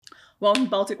Welcome to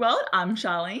Baltic World. I'm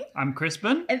Charlene. I'm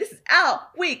Crispin. And this is our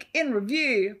Week in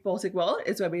Review. Baltic World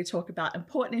is where we talk about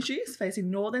important issues facing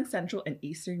Northern, Central and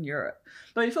Eastern Europe.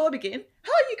 But before we begin,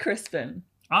 how are you, Crispin?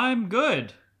 I'm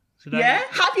good. Today, yeah?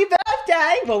 Happy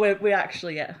birthday! Well, we're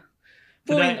actually,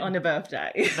 falling on your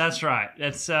birthday. That's right.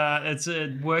 It's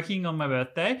working on my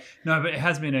birthday. No, but it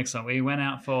has been excellent. We went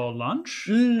out for lunch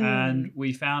and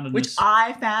we found...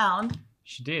 I found...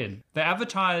 She did. They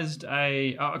advertised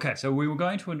so we were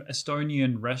going to an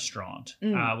Estonian restaurant,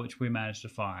 which we managed to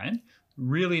find.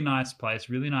 Really nice place,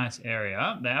 really nice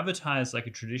area. They advertised like a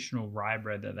traditional rye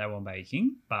bread that they were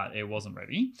making, but it wasn't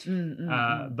ready.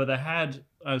 But they had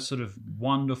a sort of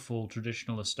wonderful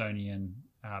traditional Estonian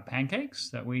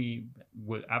pancakes that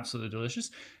were absolutely delicious.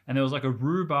 And there was like a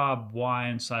rhubarb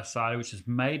wine cider, which is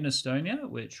made in Estonia,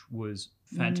 which was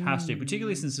fantastic,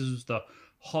 particularly since this was the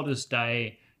hottest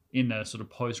day in the sort of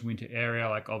post-winter area.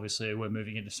 Like obviously we're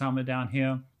moving into summer down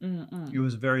here. It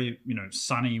was a very,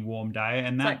 sunny, warm day.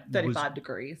 And it's like 35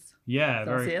 degrees. Yeah,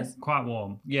 Celsius. Quite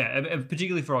warm. Yeah,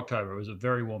 particularly for October. It was a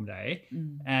very warm day.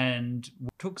 And we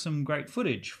took some great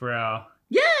footage for our...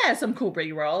 Yeah, some cool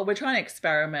B-roll. We're trying to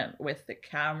experiment with the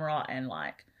camera and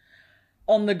like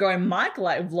on-the-go mic,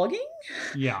 like vlogging.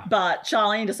 Yeah. But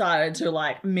Charlene decided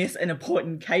to miss an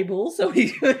important cable, so we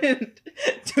couldn't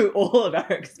do all of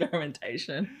our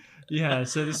experimentation. Yeah,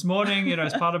 so this morning,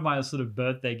 as part of my sort of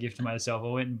birthday gift to myself, I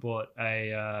went and bought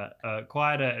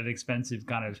quite an expensive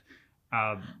kind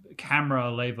of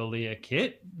camera lavalier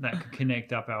kit that could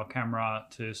connect up our camera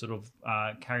to sort of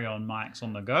carry on mics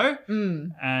on the go.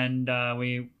 And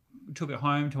we took it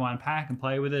home to unpack and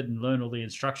play with it and learn all the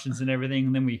instructions and everything.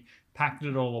 And then we packed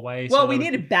it all away. Well, we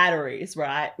needed batteries,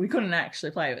 right? We couldn't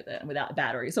actually play with it without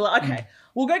batteries. So,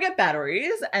 we'll go get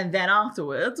batteries and then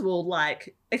afterwards we'll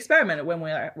experiment it when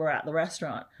we're at the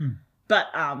restaurant. But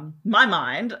my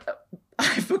mind,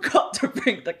 I forgot to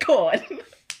bring the cord.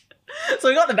 So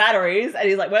we got the batteries and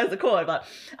he's like, where's the cord? But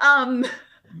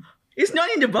it's not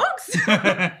in the box.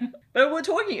 But we were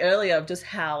talking earlier of just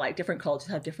how different cultures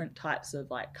have different types of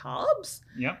carbs.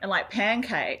 Yep. And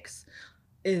pancakes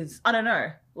is, I don't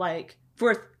know,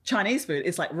 for Chinese food,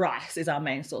 it's rice is our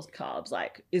main source of carbs.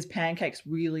 Is pancakes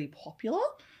really popular?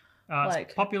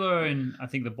 It's popular in, I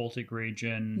think, the Baltic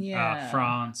region,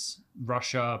 France,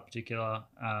 Russia in particular.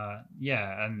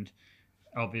 And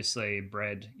obviously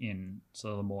bread in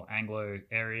sort of the more Anglo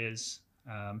areas.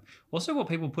 Also what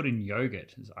people put in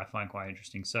yogurt is I find quite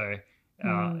interesting. So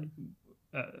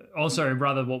also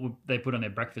rather what they put on their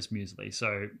breakfast muesli.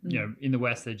 So, in the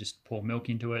West, they just pour milk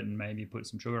into it and maybe put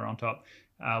some sugar on top.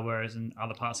 Whereas in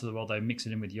other parts of the world, they mix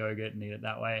it in with yogurt and eat it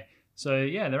that way. So,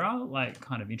 yeah, there are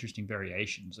kind of interesting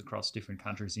variations across different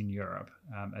countries in Europe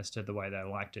as to the way they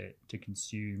like to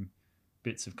consume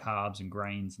bits of carbs and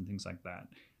grains and things like that.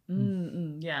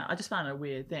 Yeah, I just found it a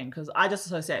weird thing because I just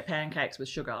associate pancakes with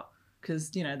sugar.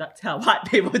 Because, that's how white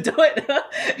people do it.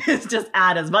 It's just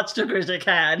add as much sugar as you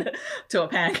can to a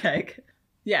pancake.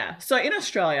 Yeah. So in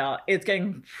Australia, it's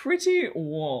getting pretty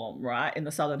warm, right, in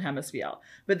the Southern Hemisphere.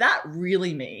 But that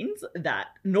really means that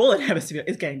Northern Hemisphere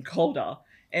is getting colder.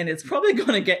 And it's probably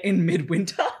going to get in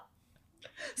midwinter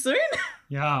soon.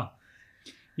 Yeah.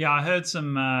 Yeah, I heard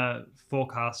some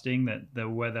forecasting that the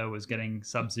weather was getting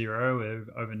sub-zero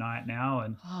overnight now,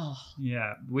 and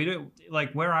yeah, we don't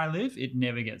where I live, it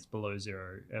never gets below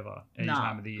zero ever any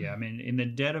time of the year. I mean, in the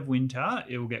dead of winter,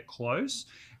 it will get close,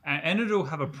 and it'll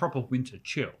have a proper winter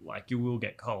chill. You will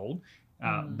get cold,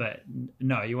 but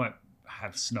no, you won't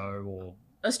have snow or.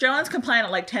 Australians complain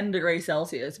at 10 degrees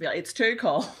Celsius. It's too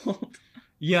cold.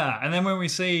 Yeah, and then when we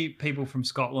see people from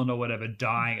Scotland or whatever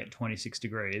dying at 26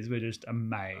 degrees, we're just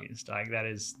amazed. That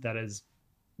is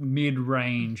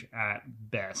mid-range at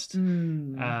best.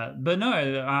 But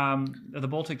no, the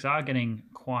Baltics are getting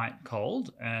quite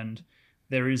cold, and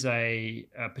there is a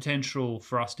potential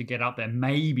for us to get up there.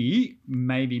 Maybe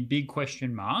big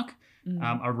question mark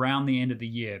around the end of the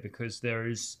year, because there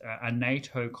is a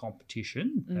NATO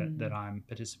competition that I'm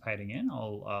participating in.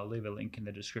 I'll leave a link in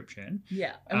the description.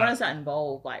 Yeah. And what does that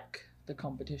involve, the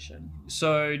competition?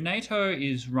 So NATO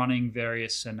is running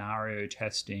various scenario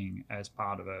testing as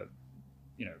part of a,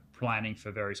 planning for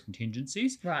various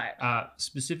contingencies. Right.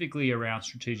 Specifically around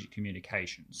strategic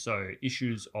communication. So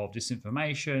issues of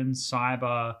disinformation,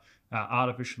 cyber,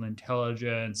 artificial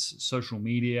intelligence, social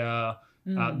media,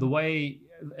 the way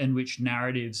in which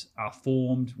narratives are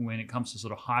formed when it comes to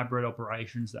sort of hybrid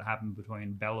operations that happen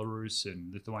between Belarus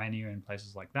and Lithuania and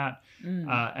places like that.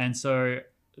 And so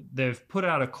they've put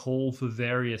out a call for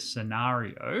various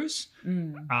scenarios.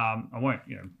 I won't,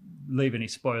 leave any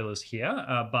spoilers here,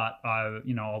 but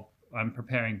I'm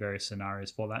preparing various scenarios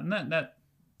for that. And that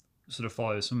sort of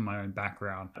follow some of my own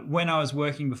background. When I was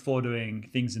working before doing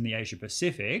things in the Asia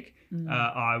Pacific,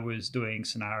 I was doing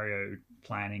scenario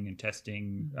planning and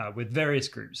testing with various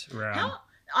groups around.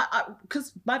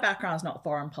 Because my background is not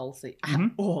foreign policy at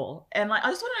all, and like I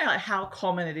just want to know like how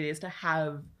common it is to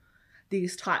have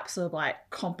these types of like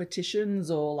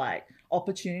competitions or like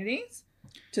opportunities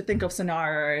to think of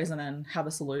scenarios and then have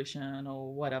a solution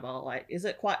or whatever. Like, is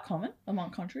it quite common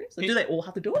among countries? Like, do they all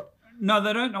have to do it? No,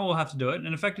 they don't all have to do it. And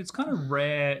in fact, it's kind of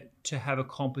rare to have a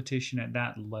competition at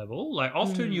that level. Like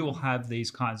often you will have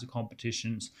these kinds of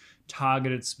competitions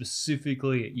targeted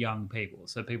specifically at young people.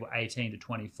 So people 18 to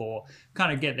 24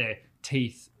 kind of get their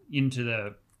teeth into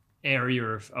the area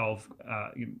of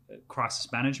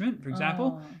crisis management, for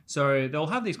example. So they'll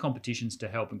have these competitions to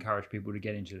help encourage people to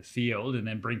get into the field and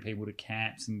then bring people to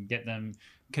camps and get them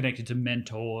connected to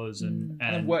mentors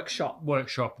and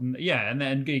workshop and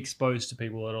then get exposed to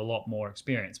people that are a lot more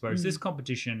experienced. Whereas this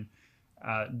competition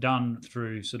done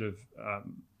through sort of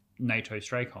NATO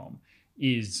Stratcom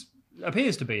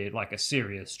appears to be like a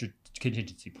serious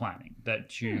contingency planning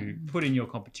that you put in your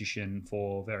competition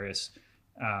for various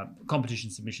competition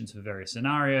submissions for various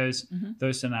scenarios.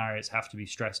 Those scenarios have to be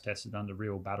stress tested under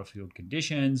real battlefield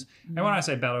conditions. And when I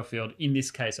say battlefield, in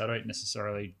this case, I don't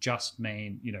necessarily just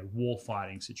mean, war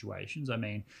fighting situations. I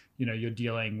mean, you're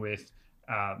dealing with,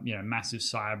 massive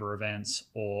cyber events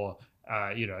or,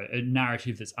 a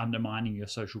narrative that's undermining your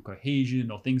social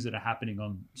cohesion or things that are happening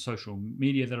on social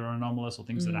media that are anomalous or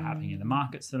things that are happening in the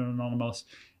markets that are anomalous,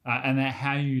 and then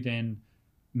how you then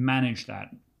manage that.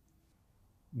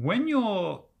 When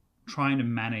you're trying to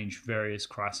manage various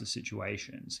crisis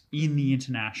situations in the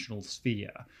international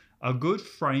sphere, a good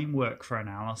framework for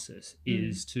analysis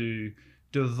is to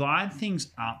divide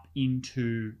things up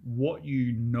into what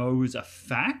you know is a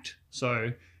fact.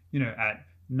 So, at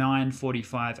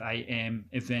 9:45 a.m.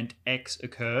 event X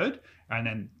occurred, and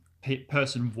then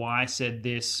person Y said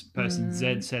this, person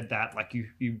Z said that. Like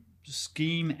you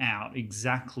scheme out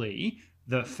exactly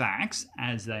the facts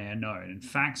as they are known. And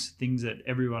facts, things that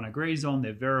everyone agrees on,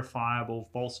 they're verifiable,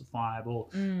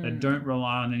 falsifiable, they don't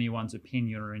rely on anyone's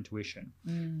opinion or intuition.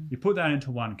 You put that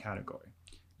into one category.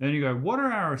 Then you go, what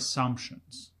are our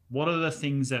assumptions? What are the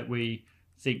things that we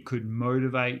think could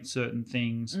motivate certain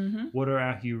things? What are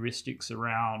our heuristics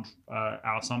around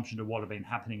our assumption of what have been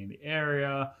happening in the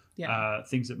area,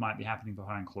 things that might be happening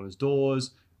behind closed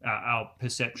doors, our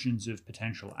perceptions of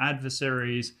potential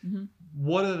adversaries.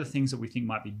 What are the things that we think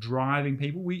might be driving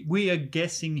people? We are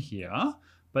guessing here,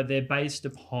 but they're based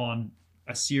upon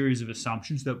a series of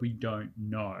assumptions that we don't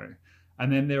know.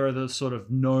 And then there are the sort of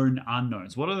known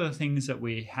unknowns. What are the things that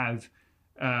we have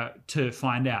to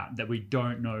find out that we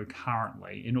don't know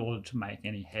currently in order to make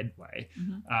any headway?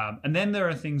 And then there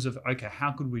are things of, okay,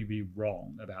 how could we be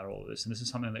wrong about all of this? And this is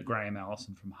something that Graham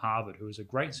Allison from Harvard, who is a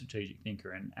great strategic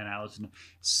thinker and Allison,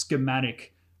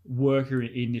 schematic worker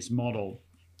in this model,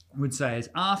 would say is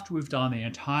after we've done the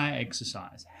entire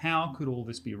exercise, how could all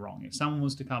this be wrong? If someone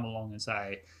was to come along and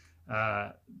say,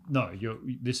 no,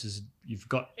 you've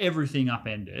got everything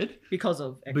upended because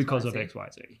of X, Y,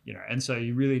 Z, and so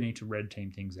you really need to red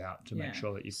team things out to make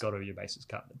sure that you've got all your bases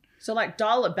covered. So like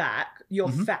dial it back, your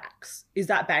facts, is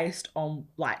that based on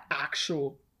like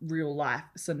actual real life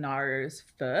scenarios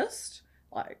first,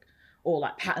 or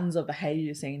like patterns of behavior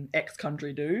you've seen X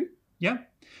country do? Yeah.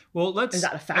 Well, is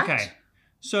that a fact? Okay.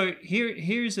 So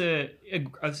here's a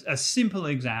simple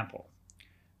example.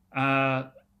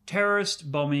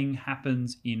 Terrorist bombing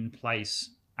happens in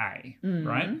place A,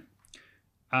 right?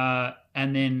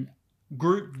 And then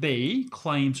Group B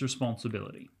claims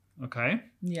responsibility, okay?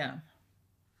 Yeah.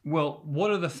 Well, what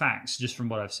are the facts just from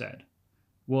what I've said?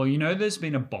 Well, there's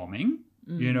been a bombing.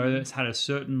 That's had a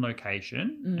certain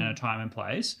location and a time and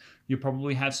place. You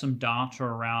probably have some data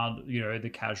around, the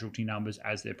casualty numbers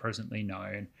as they're presently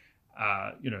known.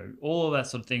 All of that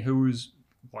sort of thing. Who was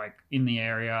like in the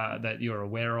area that you're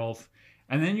aware of.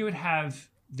 And then you would have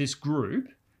this group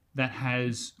that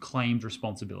has claimed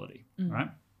responsibility, right?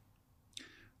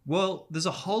 Well, there's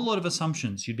a whole lot of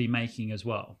assumptions you'd be making as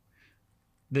well.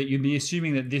 That you'd be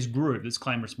assuming that this group that's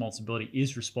claimed responsibility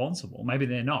is responsible. Maybe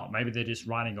they're not. Maybe they're just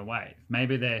riding a wave.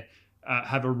 Maybe they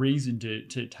have a reason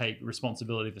to take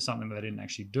responsibility for something that they didn't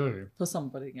actually do. For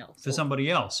somebody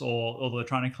else. Or they're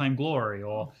trying to claim glory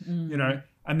or,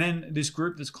 And then this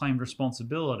group that's claimed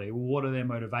responsibility, well, what are their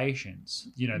motivations?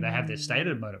 They have their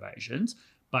stated motivations,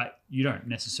 but you don't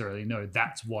necessarily know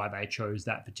that's why they chose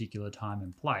that particular time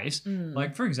and place.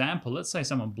 Like, for example, let's say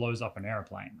someone blows up an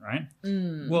airplane, right?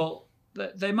 Well,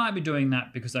 they might be doing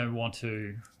that because they want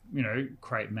to,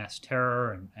 create mass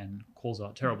terror and cause a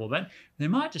terrible event. They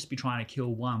might just be trying to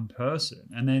kill one person.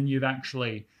 And then you've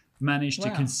actually managed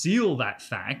to conceal that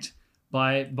fact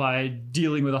by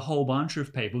dealing with a whole bunch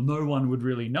of people. No one would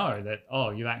really know that,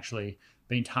 oh, you've actually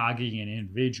been targeting an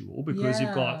individual because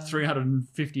you've got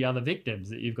 350 other victims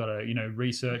that you've got to,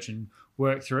 research and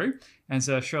work through. And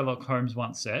so Sherlock Holmes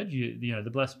once said,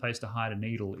 the best place to hide a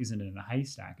needle isn't in a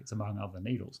haystack, it's among other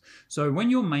needles. So when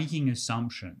you're making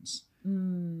assumptions,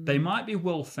 they might be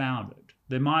well-founded.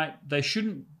 They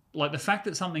shouldn't, like the fact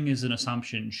that something is an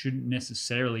assumption shouldn't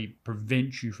necessarily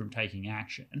prevent you from taking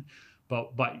action.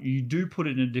 But you do put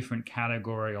it in a different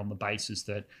category on the basis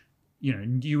that,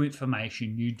 new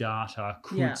information, new data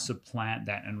could supplant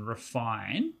that and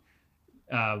refine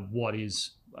what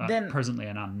is presently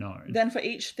an unknown. Then for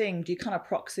each thing, do you kind of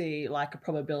proxy like a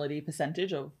probability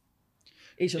percentage of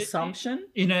each assumption?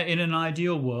 In an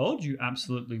ideal world, you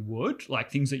absolutely would. Like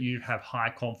things that you have high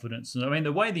confidence. I mean,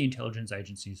 the way the intelligence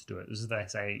agencies do it is they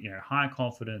say, high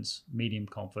confidence, medium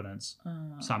confidence,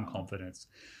 some confidence.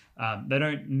 They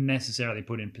don't necessarily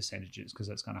put in percentages because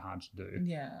that's kind of hard to do.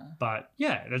 Yeah. But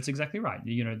yeah, that's exactly right.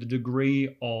 The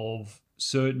degree of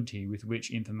certainty with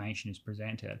which information is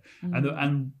presented,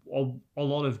 and a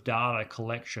lot of data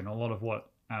collection, a lot of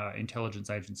what intelligence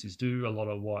agencies do, a lot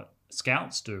of what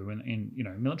scouts do in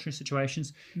military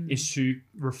situations is to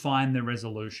refine the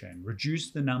resolution,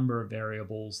 reduce the number of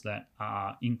variables that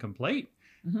are incomplete,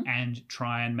 and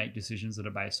try and make decisions that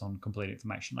are based on complete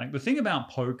information. Like the thing about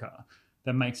poker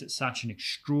that makes it such an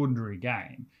extraordinary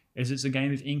game is it's a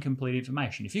game of incomplete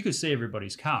information. If you could see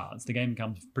everybody's cards, the game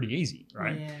becomes pretty easy,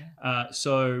 right? Yeah.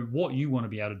 So what you want to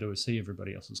be able to do is see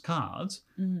everybody else's cards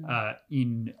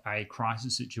in a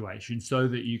crisis situation so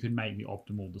that you can make the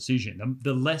optimal decision.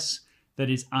 The less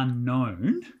that is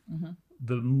unknown,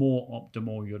 the more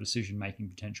optimal your decision-making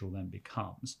potential then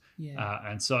becomes. Yeah.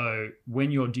 And so when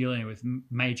you're dealing with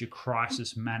major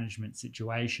crisis management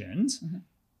situations,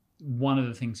 one of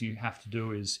the things you have to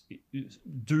do is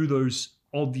do those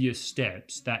obvious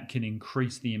steps that can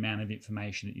increase the amount of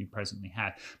information that you presently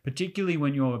have, particularly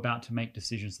when you're about to make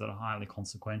decisions that are highly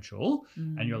consequential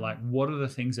and you're like, what are the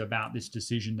things about this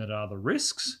decision that are the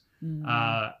risks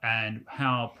and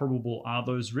how probable are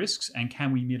those risks, and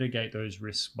can we mitigate those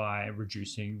risks by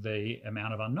reducing the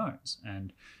amount of unknowns?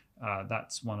 And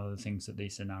that's one of the things that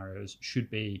these scenarios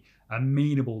should be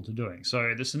amenable to doing.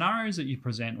 So the scenarios that you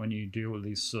present when you deal with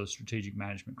these sort of strategic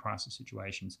management crisis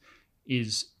situations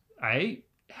is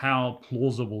how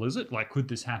plausible is it? Like, could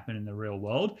this happen in the real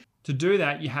world? To do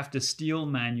that, you have to steel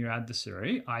man your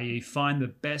adversary, i.e. find the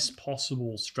best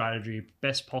possible strategy,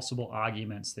 best possible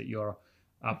arguments that your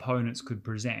opponents could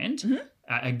present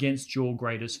against your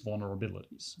greatest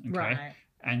vulnerabilities. Okay. Right.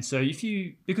 And so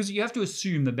because you have to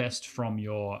assume the best from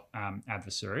your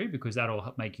adversary, because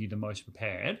that'll make you the most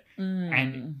prepared.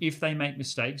 And if they make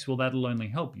mistakes, well, that'll only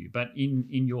help you. But in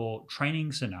your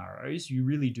training scenarios, you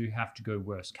really do have to go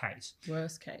worst case.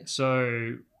 Worst case.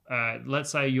 So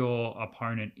let's say your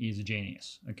opponent is a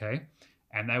genius, okay?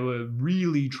 And they were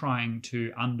really trying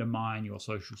to undermine your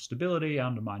social stability,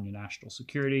 undermine your national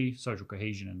security, social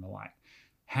cohesion, and the like.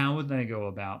 How would they go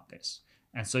about this?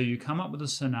 And so you come up with a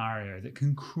scenario that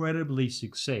can credibly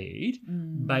succeed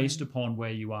based upon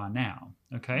where you are now,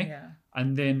 okay? Yeah.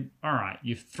 And then, all right,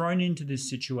 you've thrown into this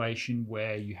situation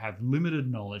where you have limited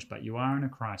knowledge, but you are in a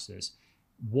crisis.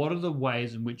 What are the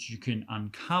ways in which you can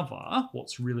uncover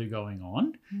what's really going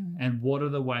on? And what are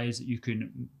the ways that you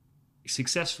can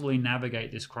successfully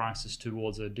navigate this crisis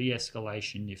towards a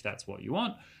de-escalation, if that's what you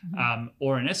want,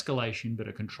 or an escalation but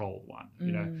a controlled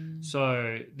one?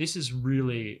 So this is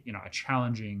really a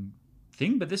challenging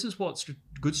thing, but this is what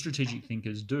good strategic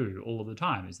thinkers do all of the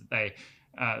time, is that they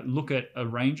look at a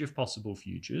range of possible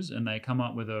futures and they come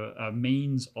up with a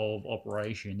means of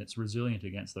operation that's resilient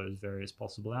against those various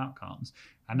possible outcomes.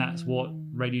 And that's what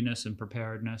readiness and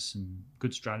preparedness and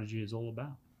good strategy is all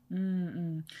about.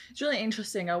 It's really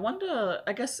interesting. I wonder,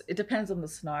 I guess it depends on the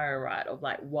scenario, right, of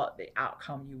like what the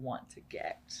outcome you want to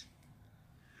get.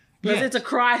 Because it's a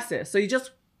crisis. So you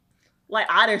just, like,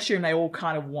 I'd assume they all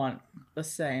kind of want the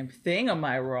same thing. Am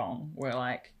I wrong? Where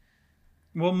like...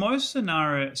 Well, most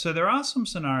scenarios, so there are some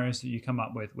scenarios that you come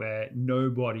up with where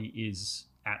nobody is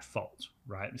at fault,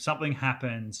 right? If something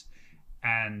happens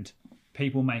and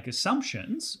people make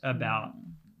assumptions about,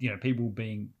 people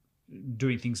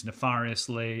doing things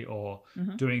nefariously or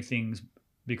doing things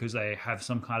because they have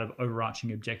some kind of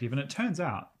overarching objective. And it turns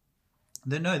out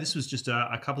that no, this was just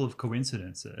a couple of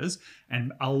coincidences,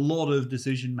 and a lot of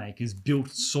decision makers built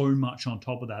so much on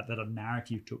top of that a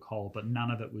narrative took hold, but none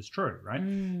of it was true, right?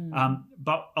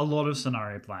 But a lot of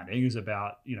scenario planning is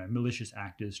about, malicious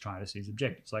actors trying to seize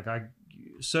objectives. Like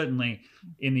certainly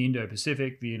in the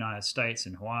Indo-Pacific, the United States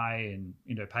and Hawaii and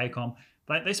Indo-PACOM,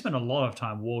 they spend a lot of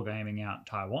time wargaming out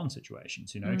Taiwan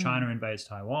situations. China invades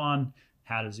Taiwan.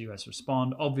 How does the US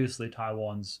respond? Obviously,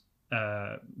 Taiwan's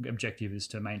objective is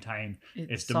to maintain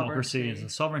its democracy and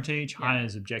sovereignty.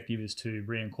 China's objective is to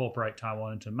reincorporate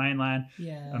Taiwan into mainland.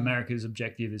 America's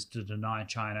objective is to deny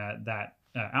China that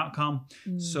outcome.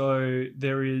 So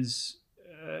there is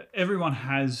everyone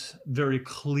has very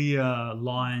clear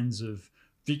lines of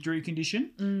victory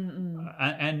condition,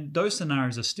 and those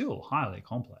scenarios are still highly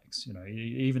complex.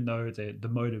 Even though the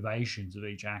motivations of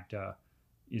each actor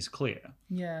is clear.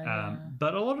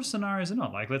 But a lot of scenarios are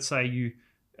not. Like, let's say you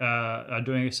are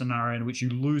doing a scenario in which you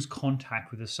lose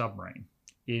contact with a submarine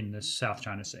in the South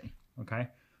China Sea. Okay,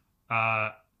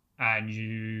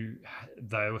 and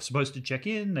they were supposed to check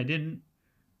in, they didn't.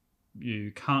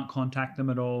 You can't contact them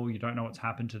at all. You don't know what's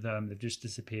happened to them. They've just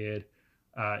disappeared.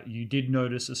 You did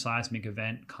notice a seismic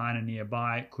event kind of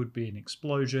nearby. It could be an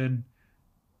explosion.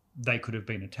 They could have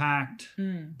been attacked.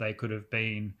 They could have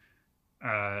been,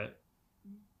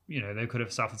 they could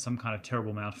have suffered some kind of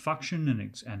terrible malfunction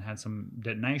and had some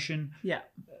detonation.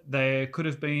 There could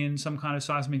have been some kind of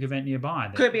seismic event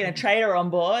nearby. Could have been a trader on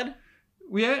board.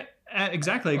 Yeah,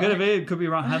 exactly. It could be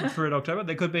around for October.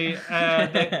 There could be...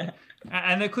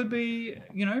 and there could be,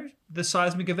 the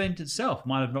seismic event itself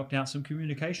might have knocked out some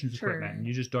communications equipment, and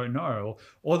you just don't know.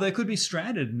 Or they could be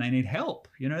stranded and they need help.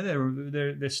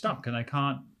 They're stuck and they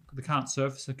can't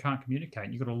surface, they can't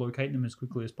communicate. You've got to locate them as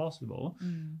quickly as possible.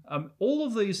 All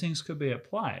of these things could be at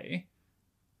play.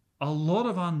 A lot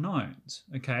of unknowns,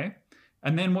 okay?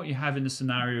 And then what you have in the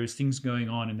scenario is things going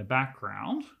on in the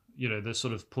background, the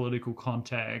sort of political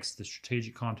context, the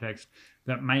strategic context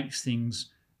that makes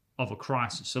things of a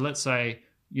crisis. So let's say,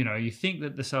 you think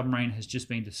that the submarine has just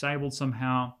been disabled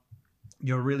somehow.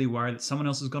 You're really worried that someone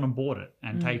else has gone on board it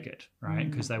and take it, right?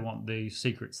 Because they want the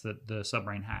secrets that the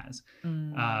submarine has.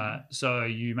 So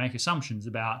you make assumptions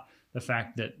about the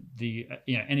fact that the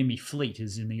enemy fleet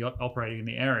is operating in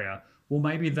the area. Well,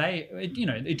 maybe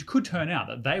it could turn out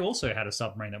that they also had a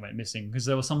submarine that went missing because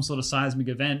there was some sort of seismic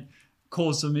event,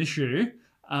 caused some issue.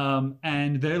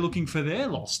 And they're looking for their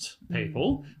lost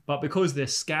people, but because they're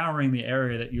scouring the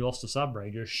area that you lost a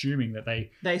submarine, you're assuming that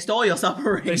they stole your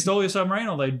submarine. They stole your submarine,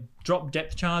 or they dropped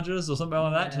depth charges or something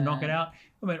like that to knock it out.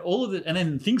 I mean, all of it, and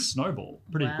then things snowball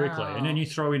pretty quickly, and then you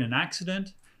throw in an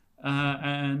accident,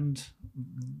 and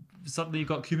suddenly you've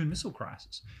got Cuban Missile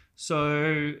Crisis.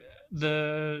 So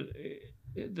the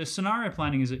scenario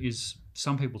planning is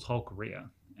some people's whole career,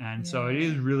 and so it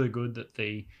is really good that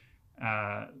the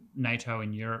NATO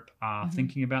and Europe are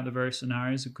thinking about the various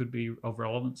scenarios that could be of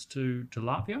relevance to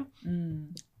Latvia.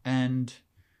 And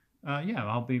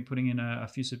I'll be putting in a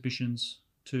few submissions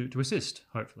to assist,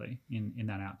 hopefully, in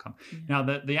that outcome. Now,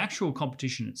 the actual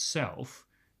competition itself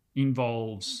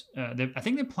involves, I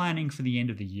think they're planning for the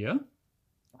end of the year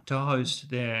to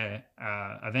host their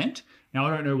event. Now,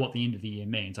 I don't know what the end of the year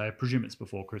means. I presume it's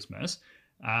before Christmas.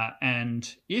 And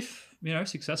if,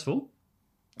 successful,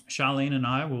 Charlene and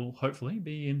I will hopefully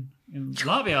be in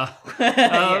Latvia.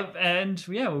 And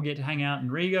we'll get to hang out in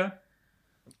Riga.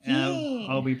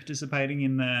 I'll be participating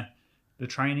in the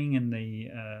training and the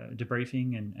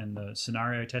debriefing and the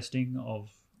scenario testing of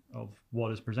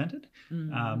what is presented.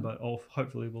 But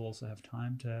hopefully we'll also have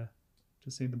time to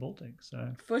see the Baltic.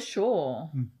 So for sure.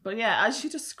 But as you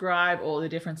describe all the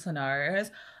different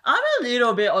scenarios, I'm a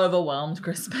little bit overwhelmed,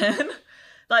 Crispin.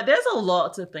 Like, there's a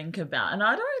lot to think about, and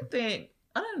I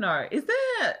don't know. Is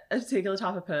there a particular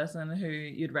type of person who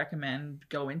you'd recommend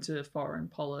go into foreign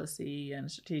policy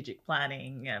and strategic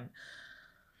planning?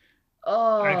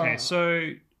 Okay, so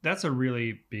that's a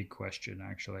really big question,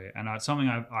 actually, and it's something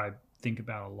I think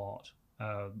about a lot,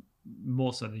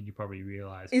 more so than you probably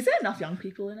realize. Is there enough young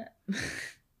people in it?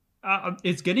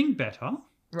 It's getting better,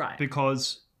 right?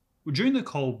 Because during the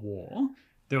Cold War,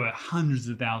 there were hundreds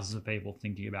of thousands of people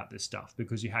thinking about this stuff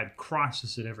because you had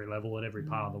crisis at every level, at every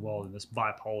part of the world, in this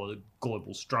bipolar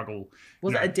global struggle.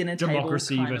 Was it a dinner table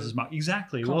democracy kind versus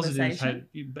exactly? It was a dinner table,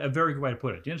 a very good way to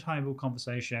put it. Dinner table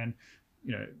conversation.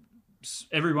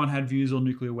 Everyone had views on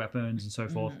nuclear weapons and so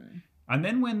forth. And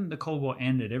then when the Cold War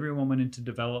ended, everyone went into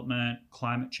development,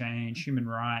 climate change, human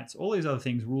rights, all these other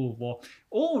things, rule of law,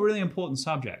 all really important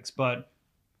subjects, but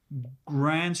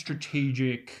grand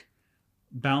strategic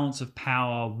balance of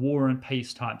power, war and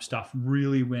peace type stuff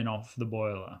really went off the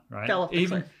boiler, right? Fell off the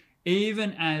cliff.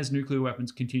 Even as nuclear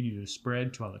weapons continue to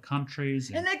spread to other countries.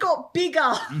 And they got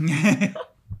bigger. And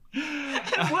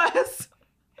worse.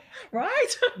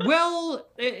 Right? Well,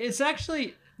 it's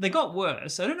actually, they got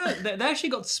worse. I don't know. They actually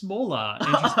got smaller.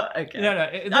 Okay. No,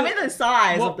 I mean the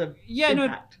size of the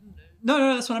impact.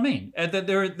 No, that's what I mean.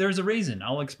 There's a reason.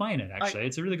 I'll explain it, actually.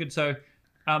 It's a really good... So,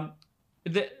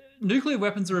 the nuclear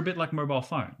weapons are a bit like mobile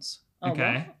phones.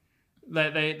 Okay.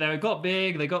 They got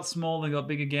big, they got small, they got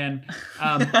big again.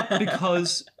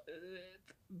 Because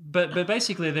but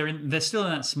basically they're still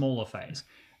in that smaller phase.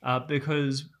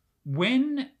 Because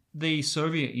when the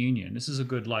Soviet Union, this is a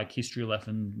good like history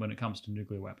lesson when it comes to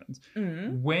nuclear weapons.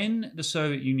 When the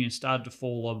Soviet Union started to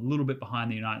fall a little bit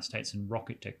behind the United States in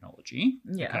rocket technology,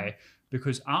 okay,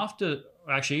 because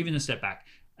even a step back,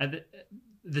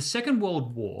 the Second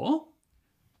World War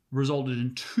resulted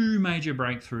in two major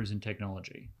breakthroughs in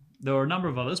technology. There were a number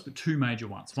of others, but two major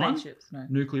ones. One,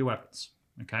 nuclear weapons,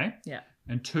 okay,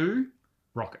 and two,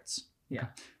 rockets. Yeah.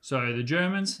 So the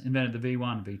Germans invented the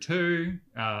V1,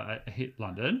 V2, hit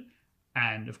London,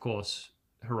 and of course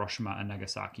Hiroshima and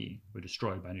Nagasaki were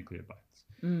destroyed by nuclear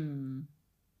bombs.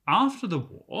 After the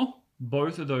war,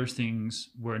 both of those things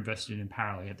were invested in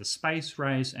parallel. You had the space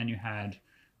race and you had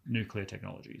nuclear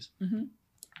technologies.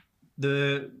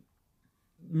 The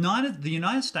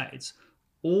United States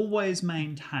always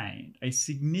maintained a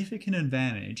significant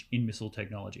advantage in missile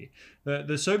technology.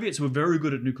 The Soviets were very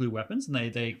good at nuclear weapons, and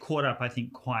they caught up, I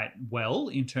think, quite well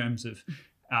in terms of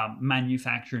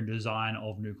manufacture and design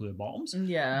of nuclear bombs.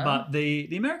 Yeah. But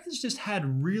the Americans just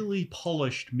had really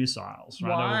polished missiles.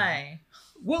 Right?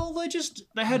 Why?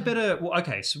 They had better. Well,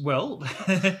 okay,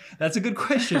 that's a good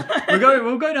question.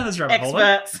 We'll go down this rabbit hole.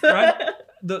 Experts. Right?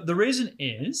 The reason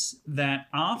is that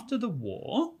after the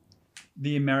war,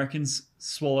 the Americans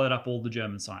swallowed up all the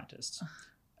German scientists.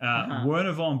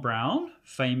 Wernher von Braun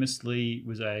famously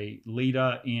was a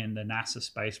leader in the NASA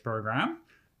space program.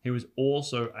 He was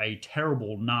also a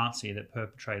terrible Nazi that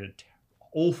perpetrated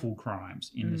awful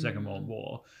crimes in the Second World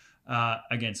War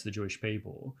against the Jewish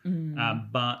people.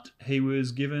 But he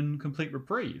was given complete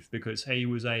reprieve because he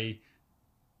was a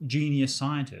genius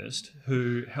scientist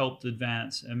who helped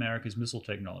advance America's missile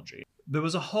technology. There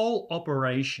was a whole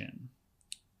operation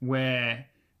where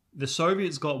the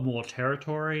Soviets got more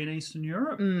territory in Eastern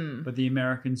Europe, but the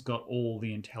Americans got all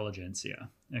the intelligentsia.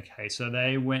 Okay, so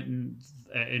they went and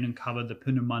uncovered the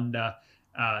Peenemünde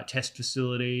test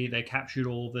facility. They captured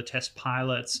all the test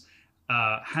pilots.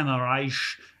 Hannah Reich,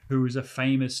 who was a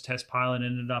famous test pilot,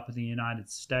 ended up in the United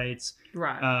States.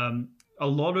 Right. A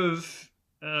lot of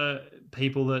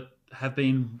people that have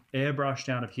been airbrushed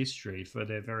out of history for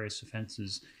their various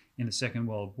offences in the Second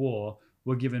World War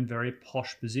were given very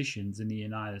posh positions in the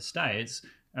United States,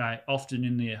 often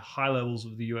in the high levels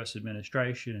of the US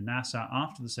administration and NASA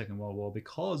after the Second World War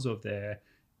because of their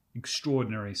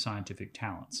extraordinary scientific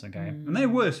talents, okay? And they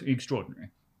were extraordinary.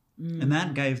 And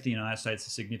that gave the United States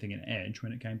a significant edge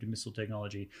when it came to missile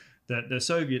technology that the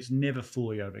Soviets never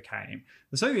fully overcame.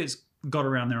 The Soviets got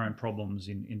around their own problems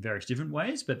in various different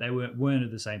ways, but they weren't of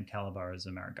the same caliber as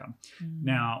America.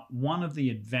 Now, one of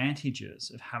the advantages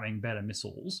of having better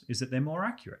missiles is that they're more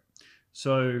accurate.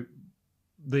 So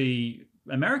the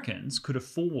Americans could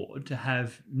afford to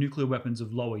have nuclear weapons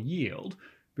of lower yield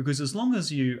because as long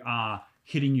as you are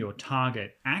hitting your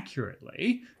target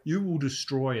accurately, you will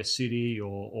destroy a city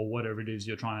or whatever it is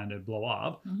you're trying to blow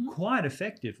up quite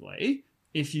effectively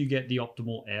if you get the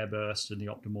optimal airburst and the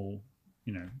optimal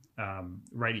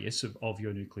radius of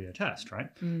your nuclear test, right?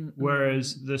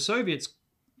 Whereas the Soviets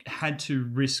had to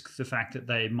risk the fact that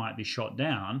they might be shot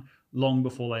down long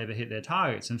before they ever hit their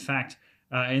targets. In fact,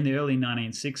 in the early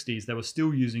 1960s, they were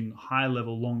still using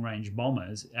high-level long-range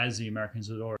bombers as the Americans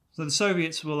had already. So the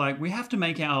Soviets were like, we have to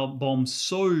make our bombs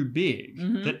so big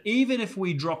that even if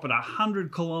we drop it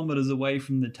 100 kilometers away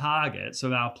from the target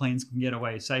so our planes can get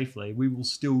away safely, we will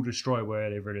still destroy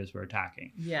wherever it is we're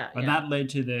attacking. And that led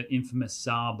to the infamous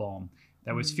Tsar bomb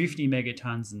that was 50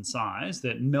 megatons in size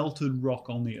that melted rock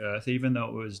on the Earth, even though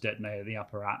it was detonated in the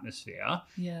upper atmosphere.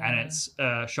 And its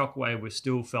shockwave was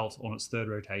still felt on its third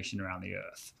rotation around the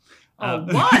Earth.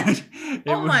 What?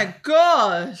 My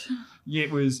gosh.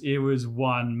 It was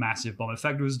one massive bomb. In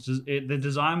fact, the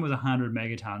design was 100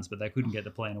 megatons, but they couldn't get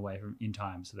the plane away in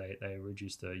time, so they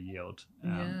reduced the yield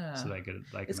so they could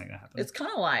make that happen. It's kind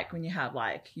of like when you have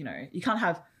you can't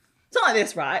have. It's not like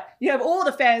this, right? You have all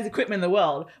the fancy equipment in the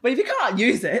world, but if you can't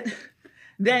use it,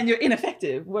 then you're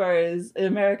ineffective. Whereas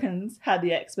Americans had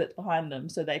the experts behind them,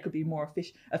 so they could be more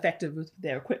effective with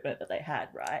their equipment that they had,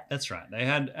 right? That's right. They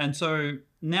had, and so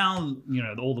now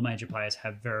all the major players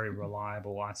have very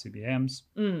reliable ICBMs.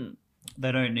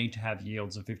 They don't need to have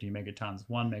yields of 50 megatons.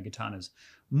 1 megaton is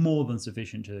more than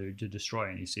sufficient to destroy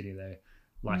any city they're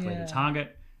likely to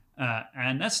target.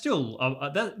 And that's still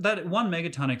that 1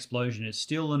 megaton explosion is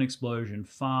still an explosion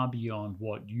far beyond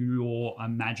what your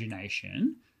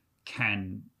imagination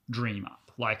can dream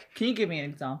up. Can you give me an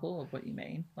example of what you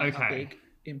mean? How big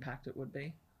impact it would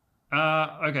be?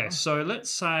 So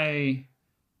let's say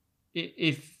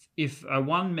if a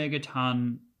 1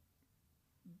 megaton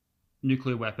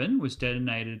nuclear weapon was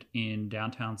detonated in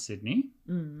downtown Sydney,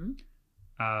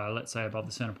 let's say above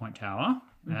the Centrepoint Tower,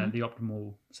 the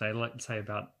optimal, let's say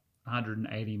about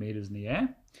 180 meters in the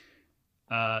air,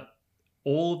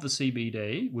 all of the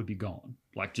CBD would be gone,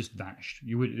 like just vanished.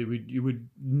 You would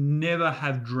never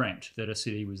have dreamt that a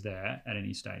city was there at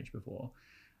any stage before.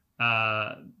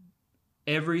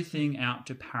 Everything out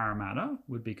to Parramatta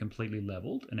would be completely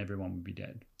leveled and everyone would be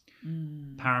dead.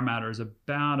 Parramatta is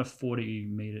about a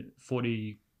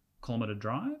 40 kilometre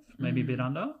drive, maybe a bit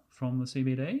under, from the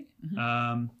CBD.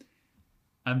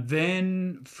 And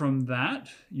then from that,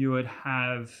 you would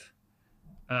have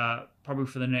probably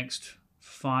for the next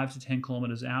 5 to 10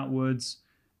 kilometres outwards,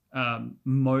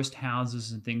 most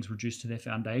houses and things reduced to their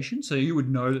foundation. So you would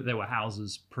know that there were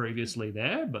houses previously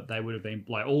there, but they would have been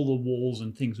like all the walls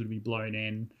and things would be blown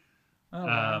in. Oh,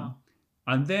 wow.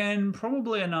 And then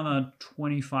probably another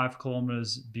 25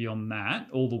 kilometres beyond that,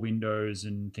 all the windows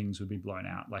and things would be blown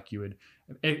out. Like you would,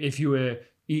 if you were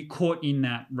caught in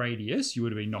that radius, you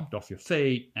would have been knocked off your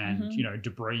feet and,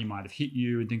 debris might have hit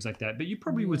you and things like that. But you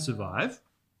probably would survive.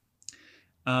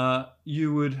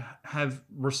 You would have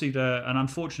received an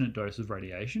unfortunate dose of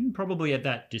radiation, probably at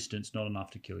that distance, not enough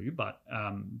to kill you, but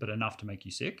enough to make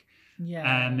you sick.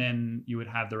 Yeah. And then you would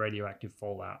have the radioactive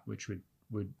fallout, which would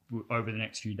over the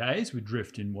next few days would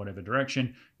drift in whatever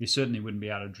direction. You certainly wouldn't be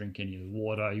able to drink any of the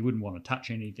water. You wouldn't want to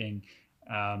touch anything.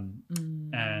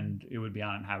 And it would be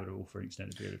uninhabitable for an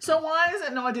extended period of time. So why is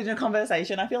it not in a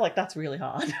conversation? I feel like that's really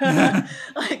hard.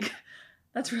 Like,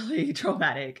 that's really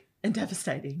traumatic and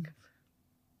devastating.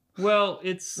 Well,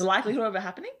 it's... The likelihood of it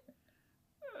happening?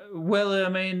 Well, I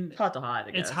mean... It's hard to hide,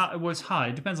 I guess. It's hard. Well, it's hard.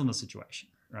 It depends on the situation,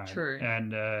 right? True.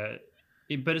 And,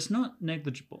 but it's not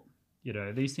negligible.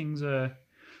 These things are...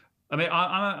 I mean,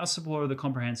 I'm a supporter of the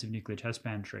Comprehensive Nuclear Test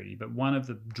Ban Treaty, but one of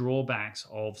the drawbacks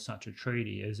of such a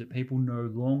treaty is that people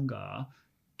no longer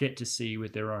get to see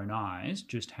with their own eyes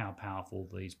just how powerful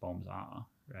these bombs are,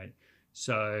 right?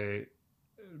 So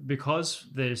because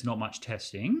there's not much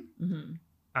testing,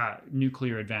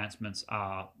 nuclear advancements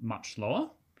are much slower.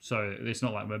 So it's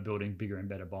not like we're building bigger and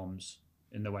better bombs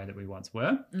in the way that we once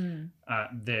were.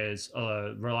 There's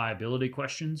reliability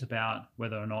questions about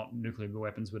whether or not nuclear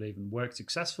weapons would even work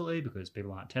successfully because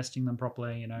people aren't testing them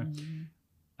properly,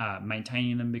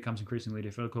 Maintaining them becomes increasingly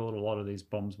difficult. A lot of these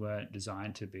bombs weren't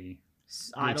designed to be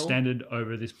extended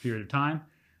over this period of time.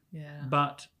 Yeah.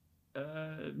 But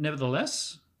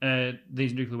nevertheless,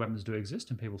 these nuclear weapons do exist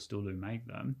and people still do make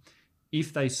them.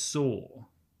 If they saw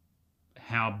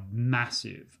how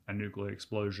massive a nuclear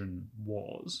explosion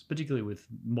was, particularly with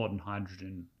modern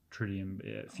hydrogen, tritium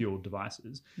fueled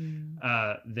devices,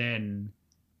 then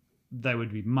they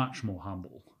would be much more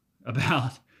humble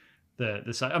about the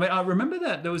site. I mean, I remember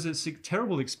that there was a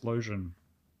terrible explosion.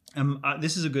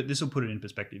 This will put it in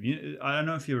perspective. I don't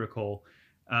know if you recall,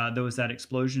 there was that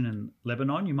explosion in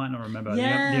Lebanon. You might not remember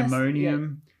the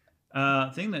ammonium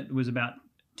thing that was about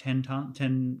 10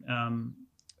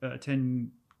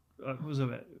 it was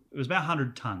about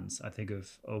 100 tons, I think,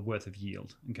 of worth of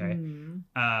yield. Okay,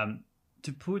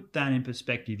 to put that in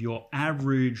perspective, your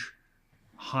average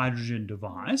hydrogen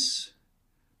device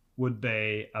would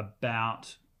be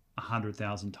about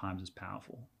 100,000 times as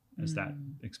powerful as that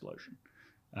explosion.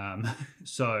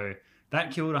 So that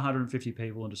killed 150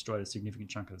 people and destroyed a significant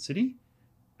chunk of the city.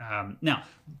 Now,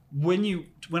 when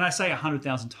I say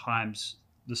 100,000 times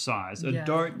the size, I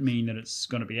don't mean that it's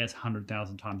going to be as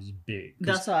 100,000 times as big.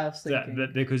 That's what I was thinking.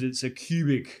 Because it's a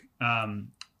cubic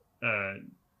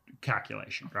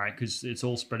calculation, right? Because it's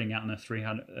all spreading out in a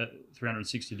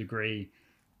 360 degree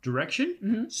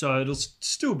direction. So it'll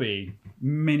still be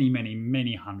many, many,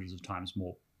 many hundreds of times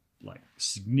more like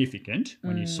significant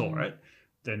when you saw it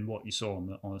than what you saw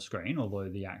on the screen, although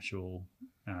the actual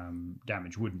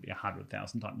damage wouldn't be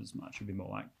 100,000 times as much. It'd be more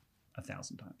like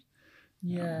 1,000 times.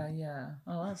 Yeah.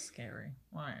 Oh, that's scary.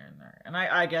 I don't know. And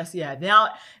I guess, now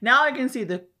I can see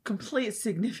the complete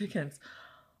significance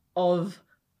of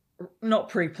not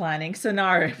pre-planning,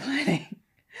 scenario planning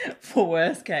for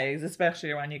worst case,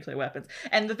 especially around nuclear weapons.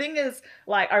 And the thing is,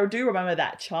 like, I do remember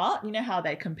that chart. You know how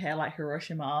they compare, like,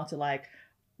 Hiroshima to, like,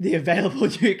 the available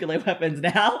nuclear weapons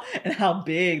now and how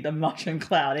big the mushroom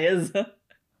cloud is.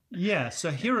 Yeah,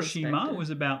 so Hiroshima was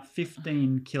about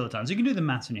 15 kilotons. You can do the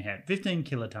maths in your head. 15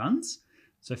 kilotons.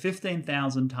 So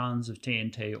 15,000 tons of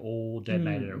TNT all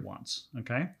detonated at once,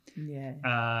 okay?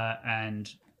 Yeah. And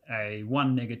a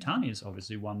 1 megaton is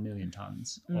obviously 1 million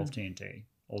tons of TNT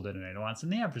all detonated at once.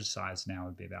 And the average size now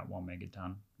would be about 1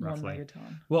 megaton, roughly. 1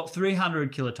 megaton. Well,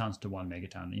 300 kilotons to 1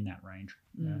 megaton, in that range.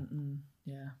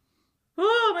 Yeah.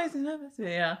 Oh, it makes me nervous.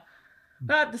 Yeah.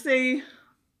 Glad to see.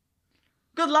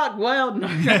 Good luck, world. No,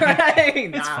 right?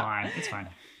 It's fine. It's fine.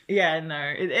 Yeah,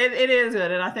 no, it is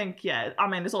good. And I think, yeah, I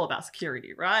mean, it's all about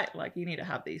security, right? Like, you need to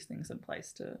have these things in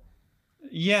place to...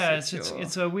 Yeah,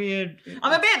 it's a weird...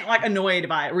 I'm a bit, like, annoyed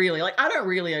by it, really. Like, I don't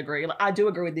really agree. Like, I do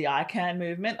agree with the ICAN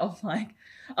movement of, like,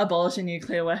 abolishing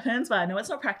nuclear weapons, but I know it's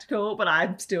not practical, but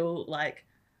I'm still, like,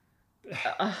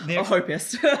 a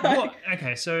hopist.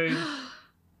 Okay, so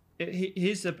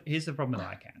here's the problem with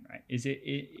ICAN, right? Is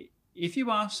if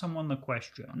you ask someone the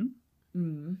question,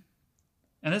 and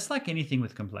it's like anything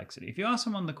with complexity, if you ask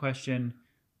someone the question,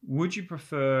 would you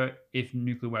prefer if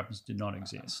nuclear weapons did not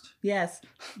exist? Yes.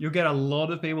 You'll get a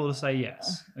lot of people to say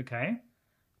yes, okay?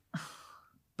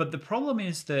 But the problem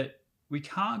is that we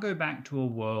can't go back to a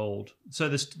world... So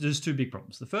there's two big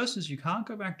problems. The first is you can't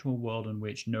go back to a world in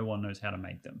which no one knows how to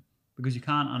make them, because you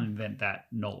can't uninvent that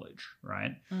knowledge,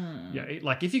 right? Yeah,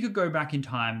 like if you could go back in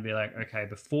time and be like, okay,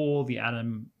 before the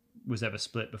atom was ever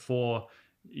split, before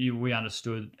we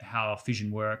understood how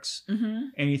fission works,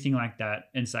 anything like that,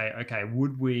 and say, okay,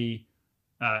 would we,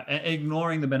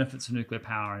 ignoring the benefits of nuclear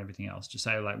power and everything else, just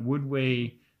say, like, would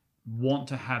we want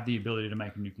to have the ability to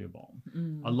make a nuclear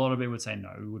bomb? A lot of people would say,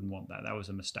 no, we wouldn't want that. That was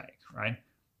a mistake, right?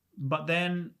 But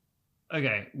then,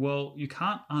 okay, well, you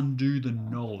can't undo the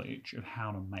knowledge of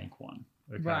how to make one,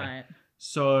 okay? Right.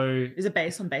 So... Is it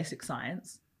based on basic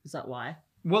science? Is that why?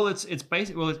 Well, it's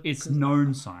basic. Well, it's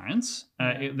known science.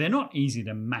 They're not easy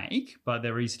to make, but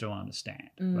they're easy to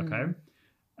understand. Okay.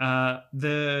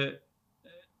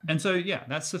 And so yeah,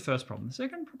 that's the first problem. The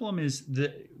second problem is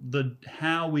the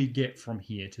how we get from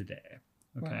here to there.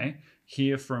 Okay, right.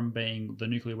 Here from being the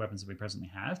nuclear weapons that we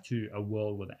presently have to a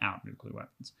world without nuclear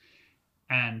weapons,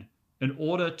 and in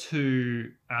order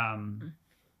to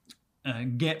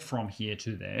get from here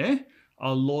to there,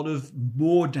 a lot of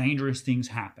more dangerous things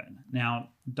happen. Now,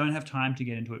 don't have time to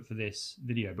get into it for this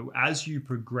video, but as you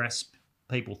progress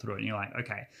people through it, and you're like,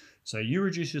 okay, so you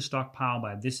reduce your stockpile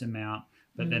by this amount,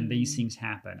 but then these things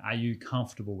happen. Are you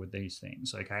comfortable with these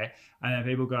things? Okay. And then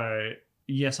people go,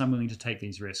 yes, I'm willing to take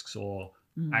these risks, or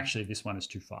actually this one is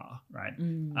too far, right?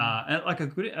 And like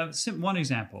one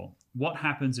example, what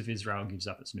happens if Israel gives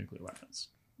up its nuclear weapons?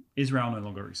 Israel no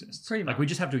longer exists. Pretty much. Like, we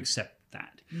just have to accept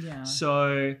that. Yeah.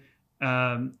 So...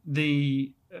 are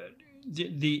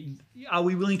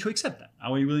we willing to accept that?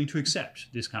 Are we willing to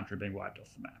accept this country being wiped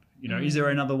off the map? You know, is there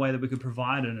another way that we could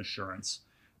provide an assurance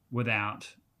without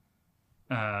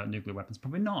nuclear weapons?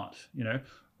 Probably not. You know,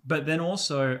 but then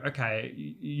also, okay,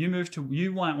 you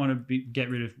might want to get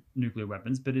rid of nuclear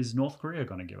weapons, but is North Korea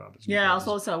going to give up its nuclear weapons?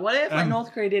 Also, what if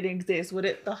North Korea didn't exist?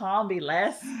 Would the harm be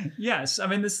less? Yes, I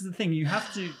mean, this is the thing. You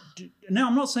have to. Now,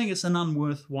 I'm not saying it's an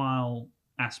unworthwhile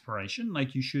aspiration.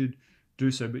 Like, you should do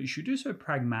so, but you should do so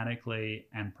pragmatically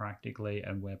and practically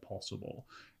and where possible.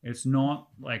 It's not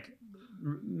like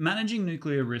managing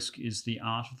nuclear risk is the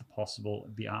art of the possible,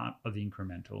 the art of the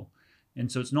incremental.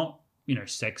 And so it's not, you know,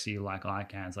 sexy like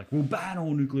ICAN's like, we'll ban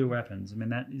all nuclear weapons. I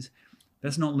mean,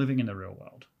 that's not living in the real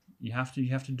world. You have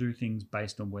to do things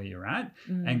based on where you're at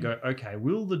and go, okay,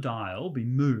 will the dial be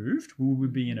moved? Will we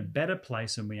be in a better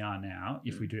place than we are now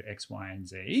if we do X, Y, and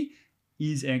Z?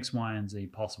 Is X, Y, and Z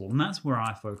possible? And that's where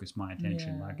I focus my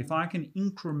attention. Yeah. Like, if I can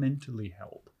incrementally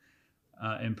help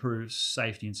improve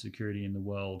safety and security in the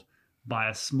world by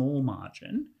a small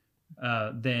margin,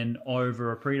 then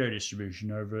over a Pareto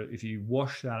distribution, if you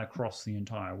wash that across the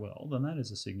entire world, then that is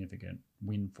a significant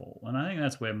windfall. And I think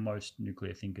that's where most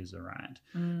nuclear thinkers are at.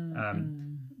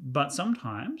 But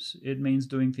sometimes it means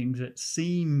doing things that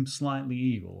seem slightly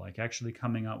evil, like actually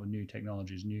coming up with new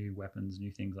technologies, new weapons,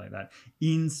 new things like that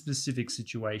in specific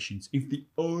situations, if the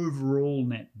overall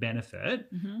net benefit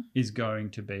is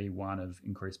going to be one of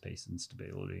increased peace and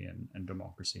stability and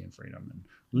democracy and freedom and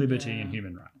liberty and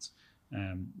human rights.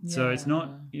 So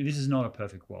this is not a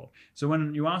perfect world. So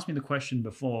when you asked me the question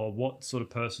before, what sort of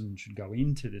person should go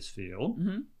into this field?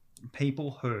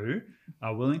 People who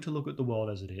are willing to look at the world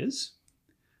as it is,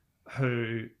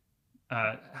 who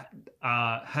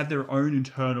have their own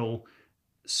internal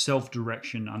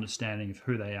self-direction understanding of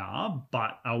who they are,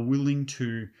 but are willing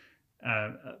to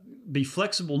be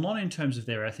flexible, not in terms of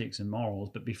their ethics and morals,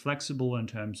 but be flexible in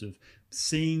terms of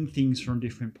seeing things from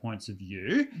different points of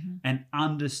view and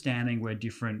understanding where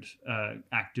different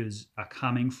actors are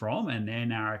coming from and their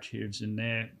narratives and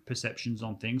their perceptions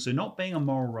on things. So not being a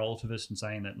moral relativist and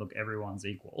saying that, look, everyone's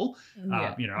equal. You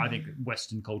know, I think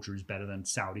Western culture is better than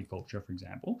Saudi culture, for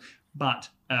example. But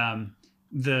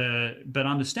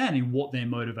understanding what their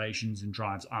motivations and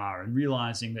drives are and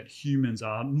realizing that humans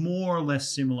are more or less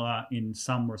similar in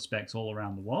some respects all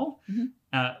around the world.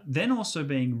 Then also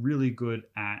being really good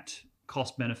at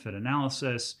cost benefit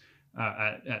analysis,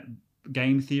 at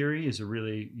game theory is a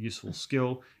really useful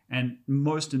skill, and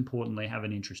most importantly, have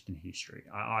an interest in history.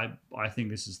 I think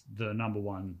this is the number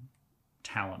one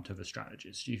talent of a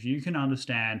strategist. If you can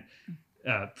understand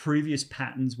previous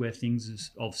patterns where things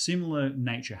of similar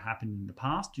nature happened in the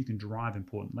past, you can derive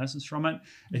important lessons from it.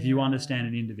 If you understand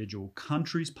an individual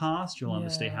country's past, you'll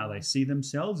understand how they see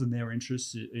themselves and their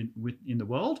interests in the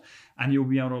world, and you'll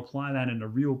be able to apply that in a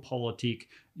realpolitik,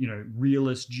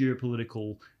 realist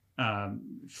geopolitical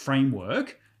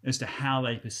framework as to how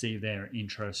they perceive their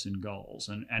interests and goals.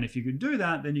 And if you can do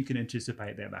that, then you can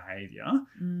anticipate their behavior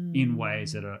in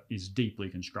ways that is deeply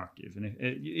constructive. And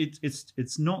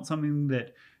it's not something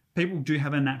that people do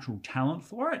have a natural talent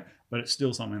for it, but it's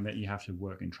still something that you have to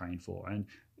work and train for. And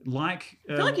I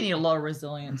feel like you need a lot of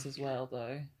resilience as well,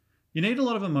 though. You need a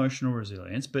lot of emotional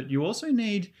resilience, but you also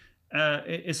need...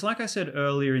 it's like I said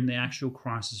earlier in the actual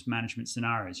crisis management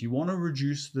scenarios. You want to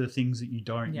reduce the things that you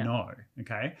don't know,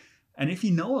 okay? And if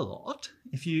you know a lot,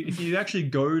 if you actually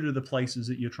go to the places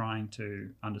that you're trying to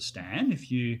understand, if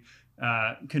you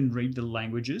can read the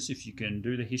languages, if you can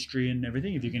do the history and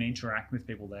everything, if you can interact with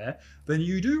people there, then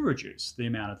you do reduce the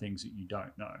amount of things that you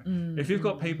don't know. If you've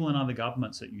got people in other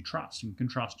governments that you trust and can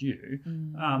trust you,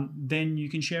 then you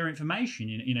can share information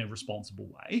in a responsible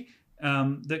way.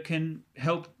 That can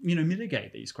help,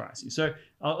 mitigate these crises. So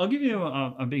I'll give you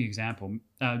a big example.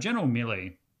 General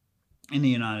Milley in the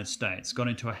United States got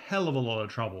into a hell of a lot of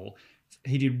trouble.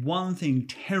 He did one thing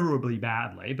terribly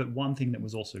badly, but one thing that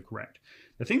was also correct.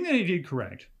 The thing that he did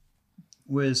correct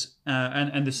was,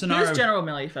 and the scenario... Who's General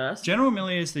Milley first? General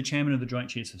Milley is the chairman of the Joint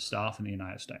Chiefs of Staff in the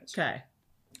United States. Okay.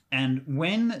 And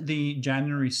when the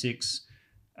January 6th,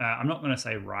 I'm not going to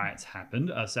say riots happened,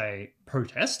 I say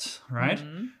protests, right?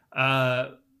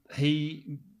 Mm-hmm.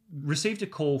 He received a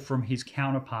call from his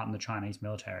counterpart in the Chinese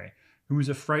military, who was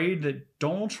afraid that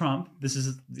Donald Trump, this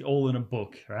is all in a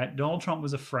book, right? Donald Trump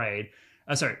was afraid,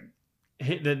 that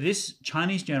this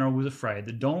Chinese general was afraid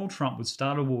that Donald Trump would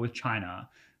start a war with China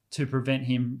to prevent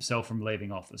himself from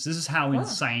leaving office. This is how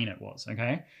insane it was,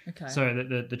 okay? So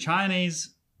the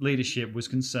Chinese leadership was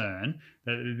concerned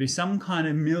that there would be some kind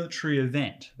of military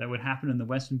event that would happen in the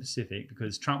Western Pacific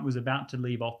because Trump was about to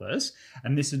leave office,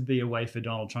 and this would be a way for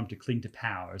Donald Trump to cling to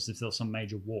power as if there was some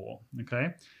major war,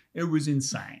 okay? It was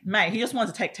insane. Mate, he just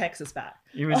wanted to take Texas back.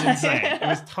 It was insane. It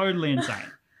was totally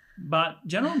insane. But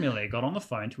General Milley got on the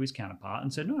phone to his counterpart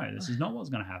and said, no, this is not what's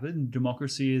going to happen.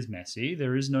 Democracy is messy.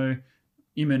 There is no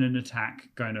imminent attack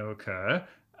going to occur.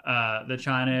 That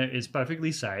China is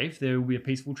perfectly safe. There will be a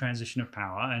peaceful transition of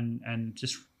power, and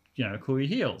just cool your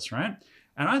heels, right?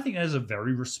 And I think that is a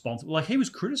very responsible. Like, he was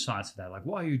criticized for that. Like,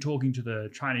 why are you talking to the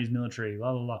Chinese military?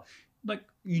 Blah blah blah. Like,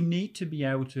 you need to be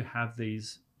able to have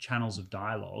these channels of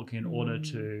dialogue in order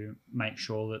to make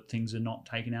sure that things are not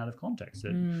taken out of context.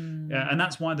 And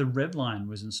that's why the red line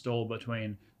was installed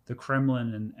between the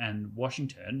Kremlin and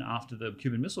Washington after the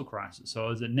Cuban Missile Crisis. So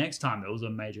as the next time there was a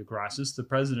major crisis, the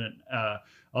president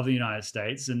of the United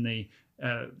States and the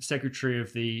secretary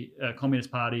of the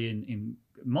Communist Party in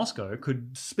Moscow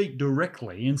could speak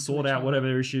directly and sort out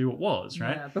whatever issue it was,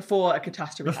 right? Yeah, before a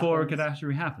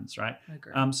catastrophe happens, right? I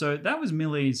agree. So that was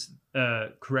Milley's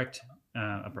correct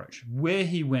approach. Where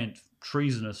he went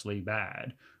treasonously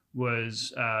bad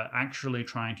was actually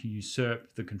trying to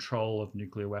usurp the control of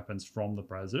nuclear weapons from the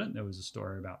president. There was a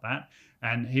story about that.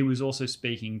 And he was also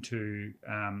speaking to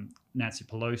Nancy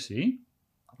Pelosi.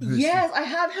 Yes, I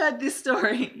have heard this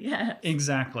story. Yes.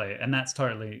 Exactly. And that's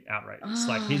totally outrageous.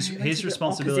 Like, his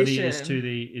responsibility is to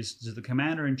the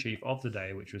commander-in-chief of the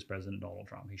day, which was President Donald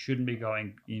Trump. He shouldn't be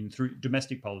going in through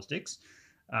domestic politics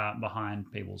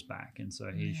behind people's back, and so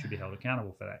he should be held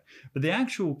accountable for that. But the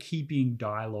actual keeping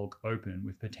dialogue open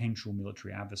with potential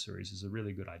military adversaries is a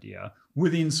really good idea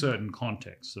within certain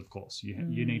contexts, of course.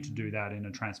 You need to do that in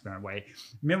a transparent way.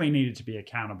 Milley needed to be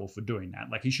accountable for doing that.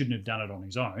 Like, he shouldn't have done it on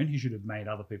his own. He should have made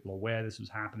other people aware this was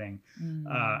happening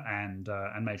and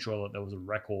made sure that there was a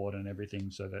record and everything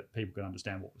so that people could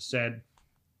understand what was said.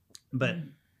 But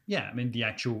yeah, I mean, the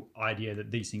actual idea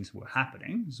that these things were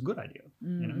happening is a good idea.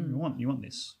 You want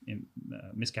this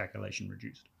miscalculation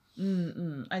reduced.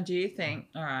 And do you think,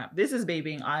 all right, this is me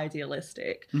being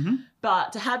idealistic,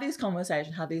 but to have these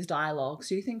conversations, have these dialogues,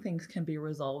 do you think things can be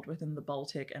resolved within the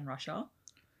Baltic and Russia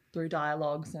through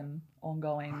dialogues and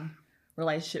ongoing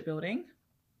relationship building?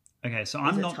 Okay, so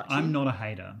I'm not a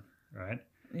hater, right?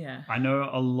 Yeah. I know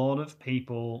a lot of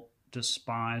people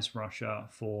despise Russia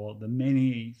for the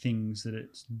many things that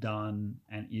it's done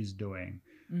and is doing.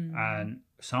 And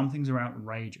some things are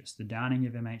outrageous. The downing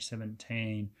of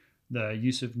MH17, the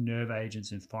use of nerve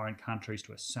agents in foreign countries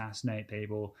to assassinate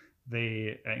people,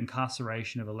 the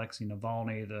incarceration of Alexei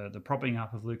Navalny, the propping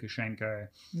up of Lukashenko.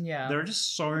 Yeah. There are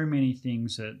just so many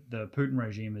things that the Putin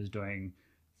regime is doing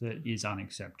that is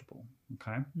unacceptable.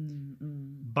 Okay.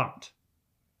 But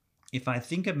if I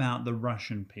think about the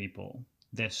Russian people,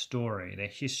 their story, their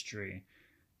history,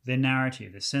 their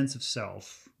narrative, their sense of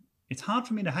self, it's hard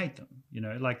for me to hate them. You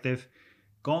know, like they've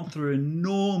gone through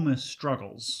enormous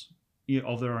struggles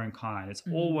of their own kind. It's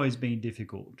always been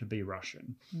difficult to be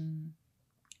Russian.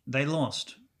 They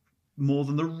lost more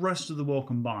than the rest of the world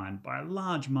combined by a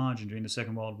large margin during the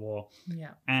Second World War.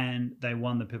 Yeah. And they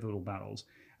won the pivotal battles.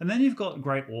 And then you've got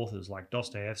great authors like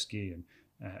Dostoevsky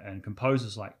and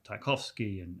composers like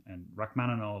Tchaikovsky and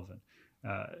Rachmaninoff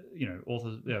and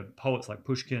authors, poets like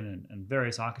Pushkin and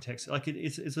various architects. Like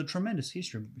it's a tremendous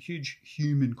history, huge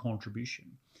human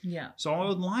contribution. Yeah. So I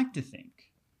would like to think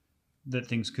that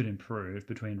things could improve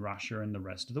between Russia and the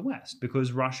rest of the West,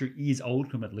 because Russia is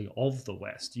ultimately of the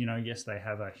West. You know, yes, they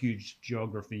have a huge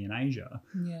geography in Asia,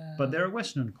 but they're a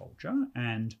Western culture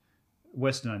and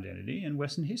Western identity and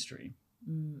Western history.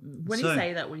 When you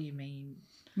say that, what do you mean?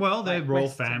 Well, their like royal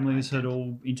Western families had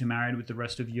all intermarried with the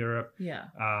rest of Europe. Yeah.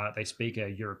 They speak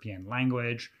a European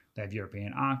language. They have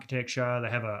European architecture. They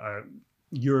have a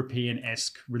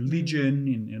European-esque religion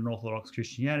in Orthodox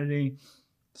Christianity.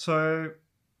 So,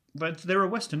 but they're a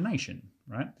Western nation,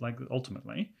 right? Like,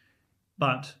 ultimately.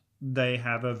 But they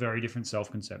have a very different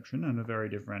self-conception and a very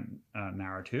different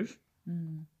narrative.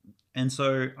 And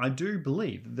so I do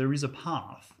believe that there is a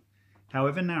path,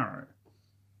 however narrow,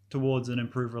 towards an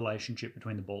improved relationship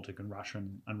between the Baltic and Russia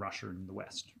and the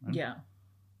West. Right? Yeah.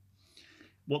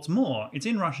 What's more, it's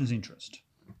in Russia's interest,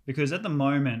 because at the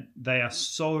moment they are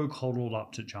so coddled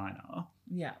up to China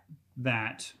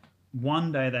that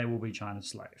one day they will be China's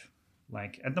slave.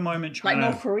 Like at the moment, China,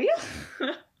 like North Korea.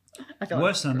 I feel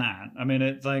worse than that. I mean,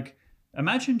 it's like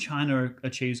imagine China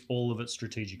achieves all of its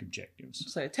strategic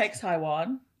objectives. So it takes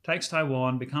Taiwan,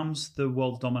 becomes the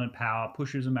world's dominant power,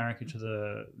 pushes America to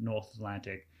the North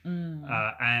Atlantic,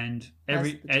 and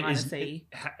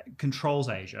controls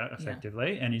Asia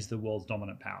effectively, and is the world's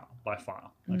dominant power by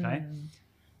far. Okay.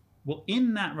 Well,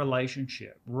 in that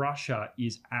relationship, Russia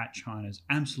is at China's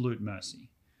absolute mercy.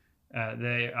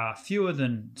 There are fewer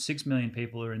than 6 million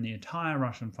people are in the entire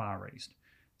Russian Far East.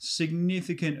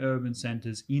 Significant urban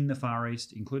centers in the Far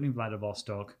East, including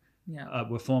Vladivostok,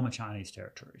 were former Chinese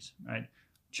territories. Right.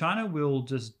 China will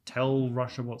just tell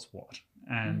Russia what's what,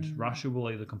 and Russia will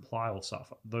either comply or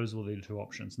suffer. Those will be the two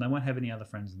options. And they won't have any other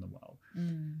friends in the world.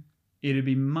 It'd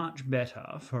be much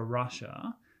better for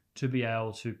Russia to be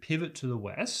able to pivot to the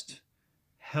West,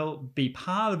 help be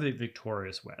part of the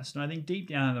victorious West. And I think deep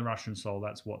down in the Russian soul,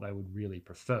 that's what they would really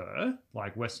prefer,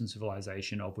 like Western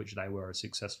civilization, of which they were a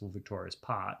successful, victorious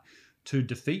part, to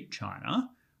defeat China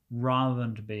rather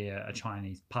than to be a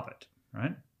Chinese puppet,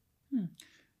 right?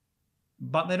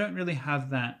 But they don't really have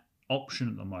that option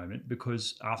at the moment,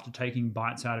 because after taking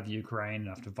bites out of Ukraine,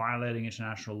 after violating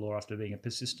international law, after being a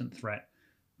persistent threat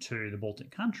to the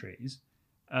Baltic countries,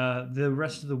 the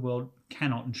rest of the world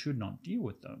cannot and should not deal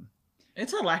with them.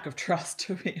 It's a lack of trust,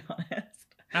 to be honest.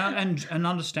 And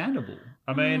understandable.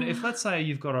 I mean, if let's say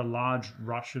you've got a large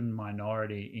Russian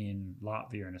minority in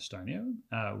Latvia and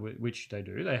Estonia, which they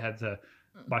do, they have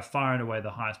by far and away the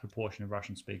highest proportion of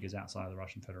Russian speakers outside of the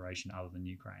Russian Federation other than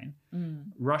Ukraine.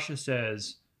 Russia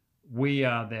says, we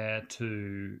are there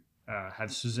to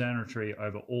have suzerainty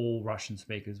over all Russian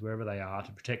speakers wherever they are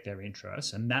to protect their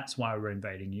interests, and that's why we're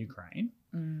invading Ukraine.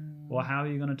 Well, how are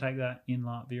you going to take that in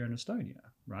Latvia and Estonia,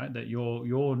 right? That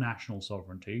your national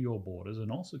sovereignty, your borders are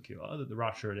not secure, that the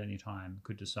Russia at any time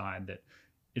could decide that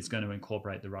it's going to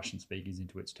incorporate the Russian speakers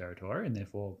into its territory, and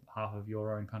therefore half of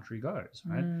your own country goes,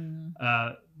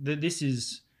 right? This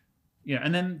is,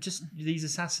 and then just these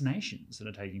assassinations that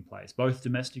are taking place, both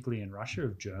domestically in Russia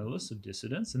of journalists, of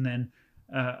dissidents, and then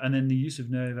the use of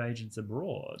nerve agents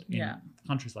abroad in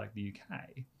countries like the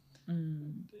UK.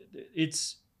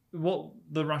 It's what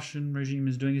the Russian regime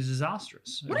is doing is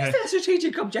disastrous. What is their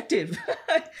strategic objective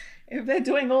if they're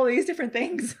doing all these different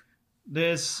things?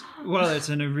 It's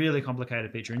in a really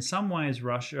complicated picture. In some ways,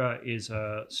 Russia is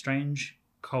a strange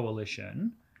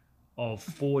coalition of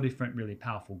 4 different really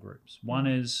powerful groups. One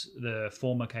is the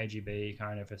former KGB,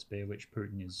 current FSB, of which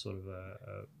Putin is sort of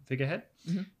a figurehead.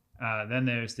 Then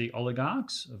there's the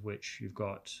oligarchs, of which you've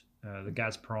got the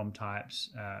Gazprom types,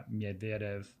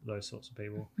 Medvedev, those sorts of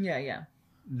people.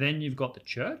 Then you've got the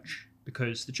church,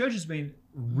 because the church has been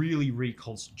really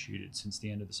reconstituted since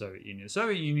the end of the Soviet Union. The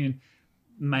Soviet Union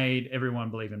made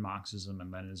everyone believe in Marxism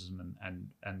and Leninism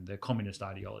and the communist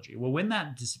ideology. Well, when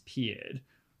that disappeared,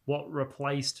 what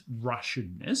replaced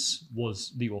Russianness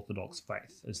was the Orthodox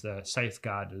faith as the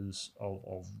safeguarders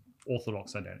of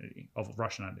Orthodox identity, of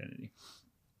Russian identity.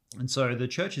 And so the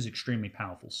church is extremely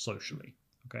powerful socially,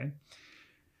 okay?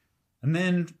 And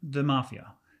then the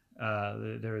mafia.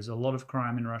 There is a lot of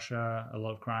crime in Russia, a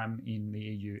lot of crime in the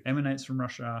EU emanates from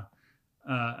Russia,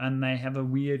 and they have a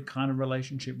weird kind of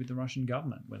relationship with the Russian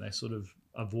government where they sort of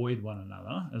avoid one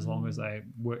another as long as they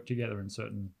work together in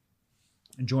certain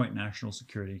joint national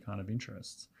security kind of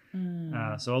interests.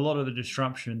 So a lot of the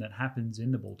disruption that happens in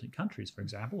the Baltic countries, for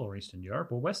example, or Eastern Europe,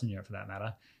 or Western Europe for that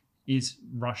matter, is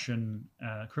Russian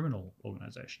criminal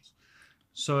organizations.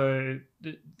 So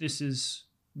this is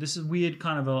weird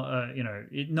kind of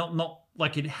it not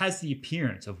like it has the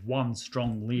appearance of one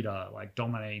strong leader like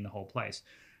dominating the whole place,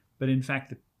 but in fact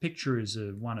the picture is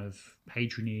one of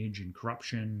patronage and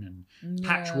corruption and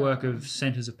patchwork of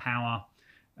centers of power.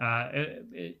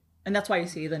 And that's why you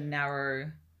see the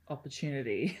narrow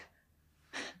opportunity.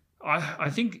 I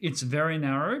think it's very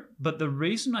narrow, but the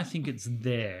reason I think it's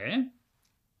there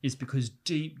is because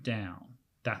deep down,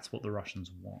 that's what the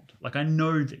Russians want. Like, I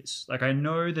know this. Like, I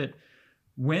know that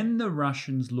when the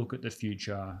Russians look at the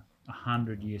future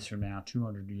 100 years from now,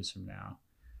 200 years from now,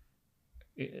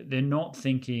 they're not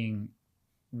thinking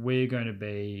we're going to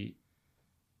be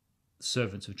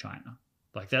servants of China.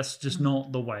 Like, that's just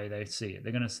not the way they see it.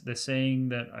 They're saying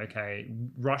that, okay,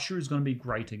 Russia is going to be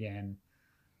great again,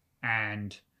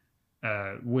 and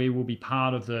we will be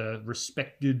part of the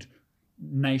respected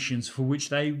nations for which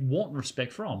they want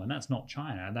respect from, and that's not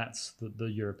China. That's the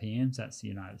Europeans. That's the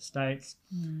United States,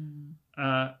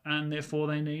 and therefore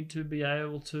they need to be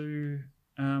able to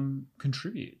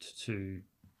contribute to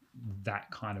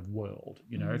that kind of world.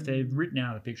 You know, if they've written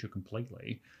out the picture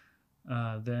completely,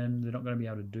 then they're not going to be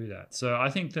able to do that. So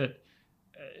I think that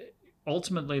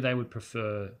ultimately they would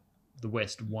prefer the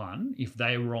West won if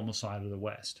they were on the side of the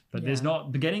West. But there's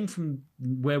not getting from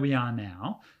where we are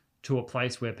now to a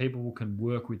place where people can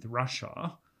work with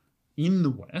Russia in the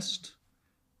West,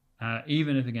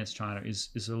 even if against China,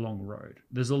 is a long road.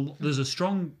 There's a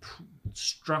strong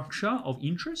structure of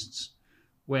interests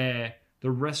where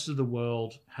the rest of the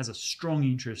world has a strong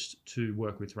interest to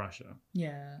work with Russia.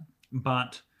 Yeah.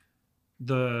 But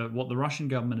what the Russian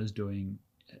government is doing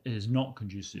is not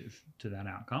conducive to that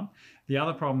outcome. The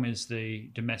other problem is the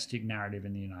domestic narrative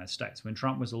in the United States. When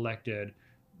Trump was elected,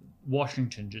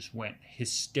 Washington just went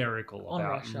hysterical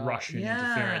about Russian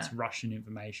interference, Russian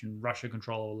information, Russia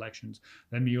control of elections,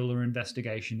 the Mueller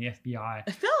investigation, the FBI.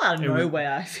 It fell out of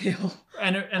nowhere, I feel.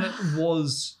 And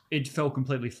it fell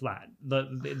completely flat.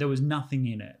 There was nothing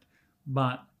in it.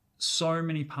 But so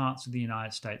many parts of the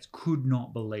United States could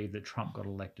not believe that Trump got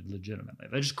elected legitimately.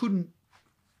 They just couldn't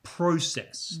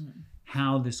process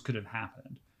how this could have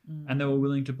happened. And they were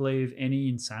willing to believe any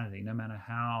insanity, no matter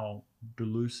how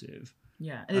delusive.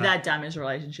 Yeah, and did that damage the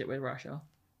relationship with Russia?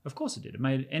 Of course it did. It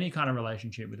made any kind of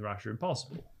relationship with Russia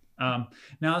impossible. Now,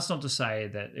 that's not to say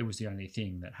that it was the only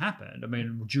thing that happened. I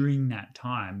mean, during that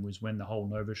time was when the whole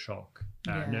Novichok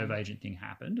nerve agent thing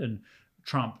happened, and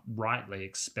Trump rightly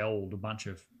expelled a bunch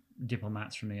of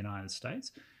diplomats from the United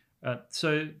States.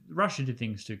 So Russia did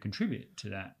things to contribute to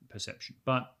that perception.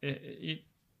 But it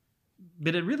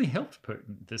really helped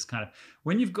Putin, this kind of...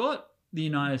 When you've got the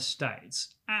United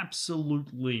States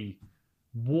absolutely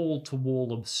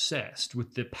wall-to-wall obsessed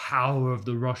with the power of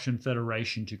the Russian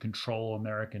Federation to control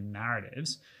American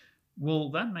narratives, well,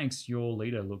 that makes your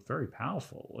leader look very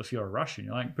powerful. If you're a Russian,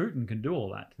 you're like, Putin can do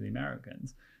all that to the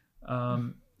Americans.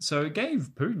 So it gave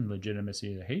Putin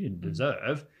legitimacy that he didn't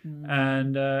deserve,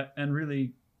 and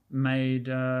really made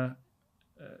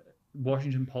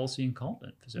Washington policy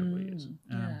incompetent for several years.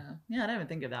 Yeah, I don't even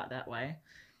think of that way.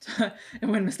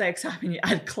 And when mistakes happen, you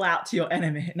add clout to your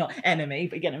enemy. Not enemy,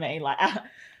 but you know what I mean? Like,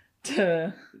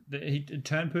 He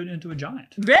turned Putin into a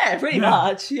giant. Yeah, pretty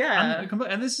much, yeah.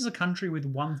 And this is a country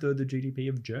with 1/3 the GDP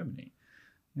of Germany.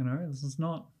 You know, it's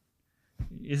not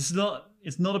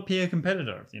a peer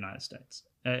competitor of the United States.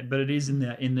 But it is in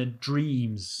the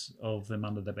dreams of them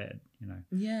under the bed, you know.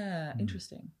 Yeah,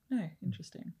 interesting. No,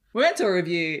 interesting. We went to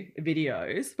review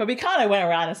videos, but we kind of went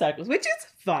around in circles, which is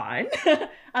fine.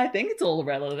 I think it's all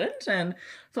relevant. And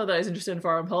for those interested in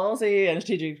foreign policy and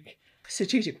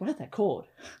strategic, what is that called?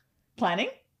 Planning?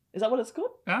 Is that what it's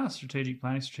called? Strategic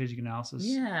planning, strategic analysis.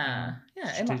 Yeah.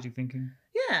 Strategic thinking.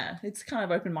 Yeah, it's kind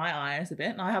of opened my eyes a bit.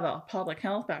 And I have a public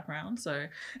health background, so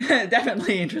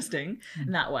definitely interesting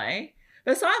in that way.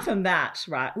 But aside from that,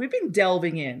 right, we've been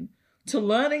delving in to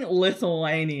learning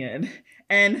Lithuanian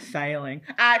and failing.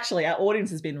 Actually, our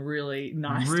audience has been really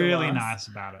nice to us. Really nice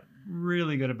about it.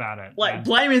 really good about it. Like And-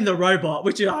 blaming the robot,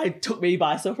 which took me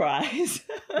by surprise.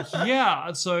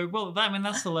 yeah, so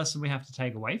that's the lesson we have to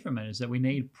take away from it, is that we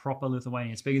need proper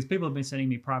Lithuanian speakers. People have been sending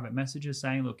me private messages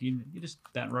saying, look,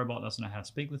 that robot doesn't know how to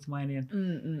speak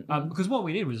Lithuanian. Because what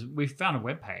we did was we found a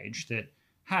web page that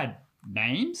had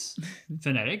names,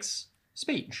 phonetics,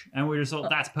 speech, and we just thought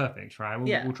that's perfect, right?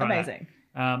 We'll try amazing.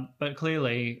 that. But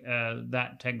clearly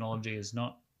that technology is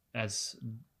not as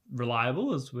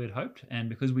reliable as we'd hoped, and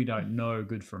because we don't know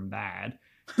good from bad,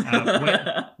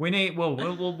 we'll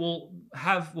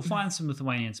find some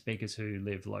Lithuanian speakers who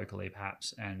live locally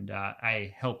perhaps, and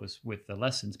help us with the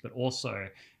lessons, but also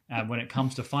when it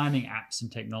comes to finding apps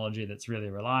and technology that's really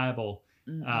reliable,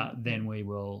 then we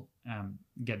will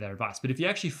get their advice. But if you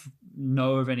actually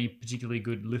know of any particularly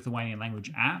good Lithuanian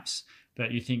language apps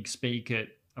that you think speak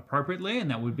it appropriately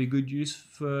and that would be good use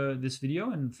for this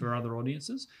video and for other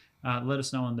audiences, let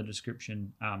us know in the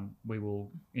description. We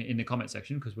will in the comment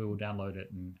section, because we will download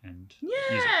it and use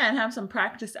it. And have some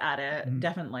practice at it.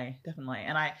 Definitely.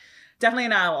 And I definitely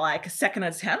now, like, a second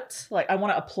attempt, like I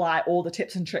want to apply all the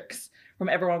tips and tricks from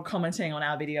everyone commenting on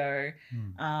our video,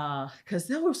 because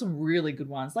there were some really good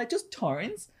ones, like just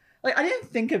tones. Like I didn't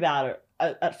think about it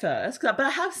at first, but I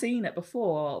have seen it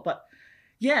before. But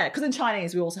yeah, because in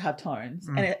Chinese we also have tones,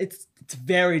 and it's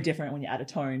very different when you add a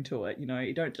tone to it.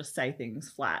 You don't just say things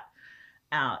flat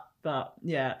out. But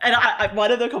yeah, and I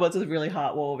one of the comments was really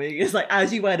heartwarming. It's like,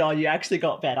 as you went on, you actually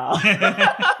got better.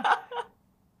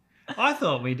 I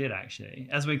thought we did, actually,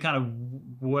 as we kind of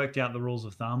worked out the rules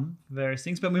of thumb for various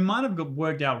things, but we might have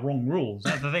worked out wrong rules.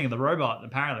 That's the thing. The robot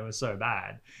apparently was so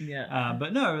bad. Yeah.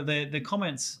 But no, the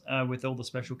comments with all the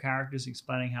special characters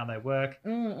explaining how they work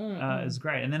is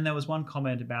great. And then there was one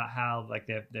comment about how, like,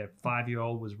 their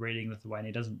 5-year-old was reading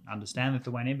Lithuanian, doesn't understand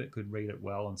Lithuanian, but could read it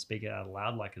well and speak it out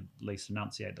aloud, like at least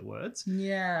enunciate the words.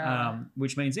 Yeah.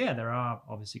 Which means, there are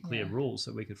obviously clear rules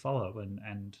that we could follow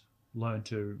and learn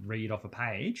to read off a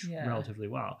page relatively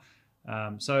well.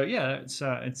 So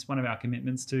it's one of our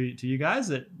commitments to you guys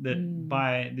that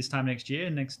by this time next year,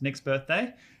 next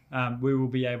birthday, we will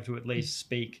be able to at least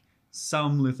speak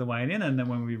some Lithuanian, and then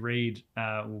when we read,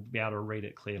 we'll be able to read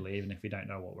it clearly, even if we don't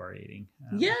know what we're eating.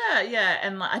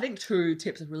 And like, I think 2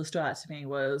 tips that really stood out to me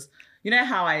was,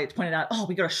 how I pointed out,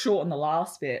 we got to shorten the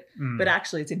last bit, but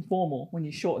actually it's informal when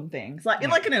you shorten things. Like,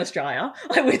 like in Australia,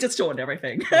 like we just shortened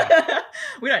everything.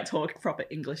 We don't talk proper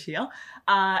English here.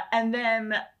 And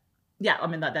then,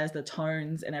 there's the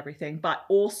tones and everything, but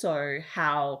also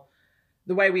how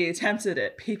the way we attempted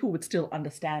it, people would still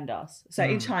understand us. So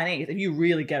in Chinese, if you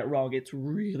really get it wrong, it's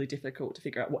really difficult to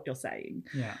figure out what you're saying.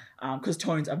 Yeah. Because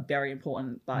tones are very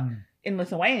important. But in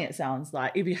Lithuanian, it sounds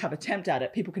like if you have attempt at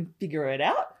it, people can figure it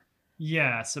out.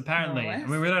 Yes, apparently. I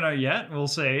mean, we don't know yet. We'll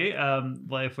see.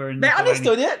 Like if we're in they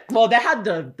understood it. Well, they had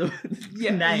the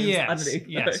names underneath.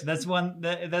 Yes, that's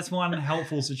one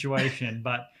helpful situation.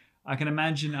 But I can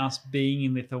imagine us being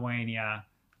in Lithuania.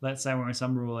 Let's say we're in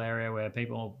some rural area where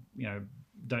people,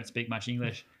 don't speak much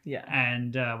English. Yeah.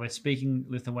 And we're speaking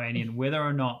Lithuanian, whether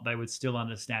or not they would still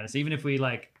understand us, even if we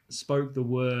like spoke the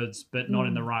words but not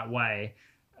in the right way.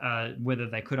 Whether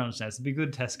they could understand. It'd be a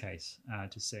good test case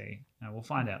to see. We'll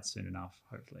find out soon enough,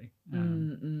 hopefully.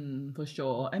 For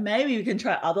sure. And maybe we can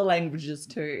try other languages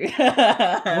too.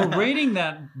 Well, reading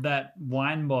that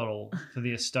wine bottle for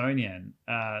the Estonian,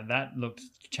 that looked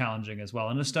challenging as well.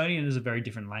 And Estonian is a very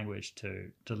different language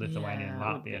to Lithuanian and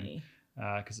Latvian,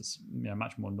 because it's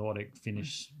much more Nordic,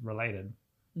 Finnish related.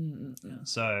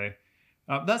 So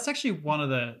that's actually one of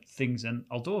the things, and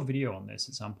I'll do a video on this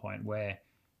at some point, where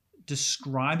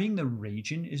describing the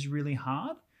region is really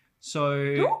hard. So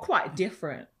they're all quite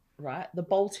different, right? The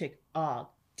Baltic are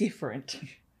different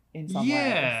in some ways.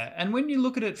 Yeah, and when you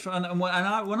look at it when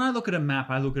I look at a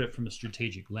map, I look at it from a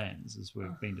strategic lens, as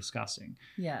we've been discussing.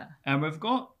 Yeah, and we've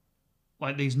got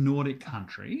like these Nordic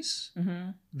countries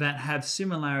that have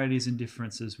similarities and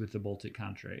differences with the Baltic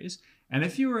countries. And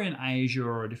if you were in Asia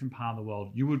or a different part of the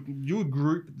world, you would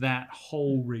group that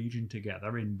whole region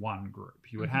together in one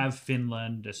group. You would have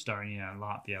Finland, Estonia,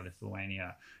 Latvia,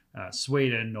 Lithuania,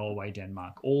 Sweden, Norway,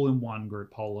 Denmark, all in one group,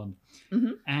 Poland,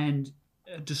 and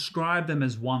describe them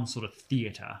as one sort of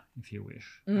theatre, if you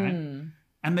wish. Right?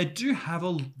 And they do have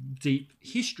a deep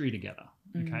history together,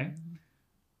 okay?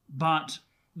 But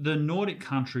the Nordic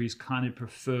countries kind of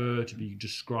prefer to be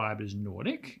described as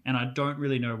Nordic, and I don't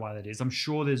really know why that is. I'm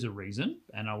sure there's a reason,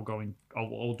 and I'll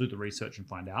do the research and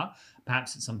find out.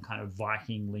 Perhaps it's some kind of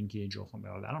Viking linkage or something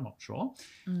like that. I'm not sure.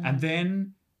 And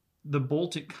then the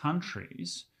Baltic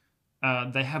countries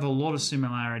they have a lot of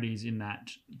similarities in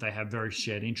that they have very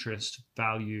shared interests,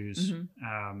 values.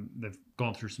 They've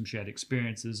gone through some shared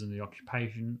experiences in the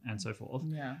occupation and so forth.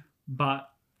 Yeah. But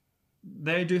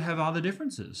they do have other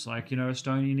differences. Like,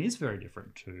 Estonian is very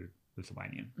different to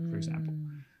Lithuanian, for example.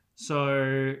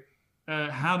 So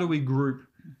how do we group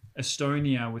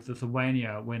Estonia with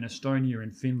Lithuania when Estonia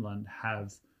and Finland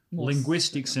have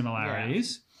linguistic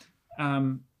similarities,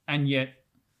 and yet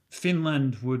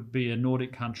Finland would be a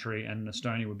Nordic country and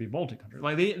Estonia would be a Baltic country?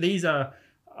 Like these are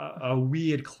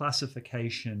weird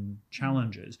classification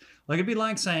challenges. Like it'd be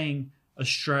like saying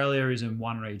Australia is in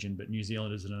one region but New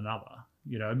Zealand is in another.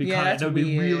 That would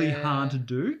be really hard to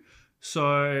do.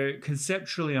 So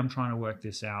conceptually, I'm trying to work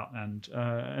this out,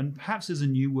 and perhaps there's a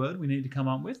new word we need to come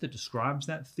up with that describes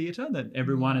that theatre that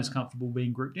everyone is comfortable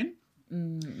being grouped in.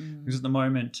 Because at the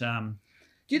moment, do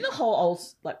you know the whole old,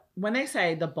 like when they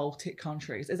say the Baltic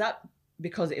countries, is that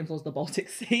because it influenced the Baltic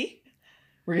Sea?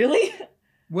 Really?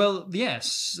 Well,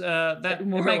 yes, that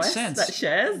more it makes sense. That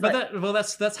shares, but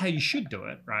that's how you should do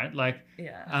it, right? Like,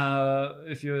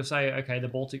 if you say, okay, the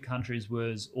Baltic countries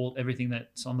was everything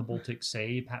that's on the Baltic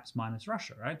Sea, perhaps minus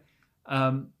Russia, right?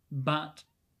 But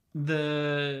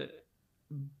the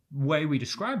way we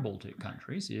describe Baltic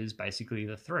countries is basically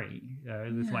the three: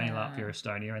 Lithuania, Latvia,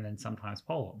 Estonia, and then sometimes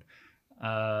Poland.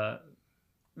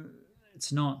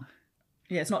 It's not.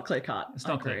 Yeah, it's not clear cut. It's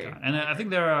not clear cut. And I think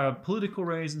there are political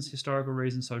reasons, historical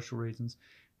reasons, social reasons.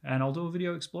 And I'll do a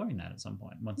video exploring that at some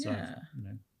point once I've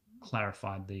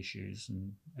clarified the issues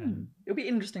and it'll be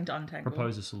interesting to untangle.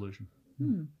 Propose a solution.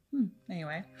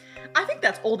 Anyway, I think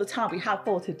that's all the time we have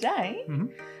for today.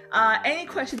 Any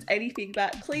questions, any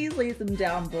feedback, please leave them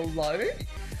down below.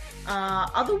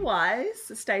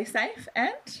 Otherwise, stay safe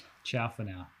and ciao for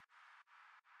now.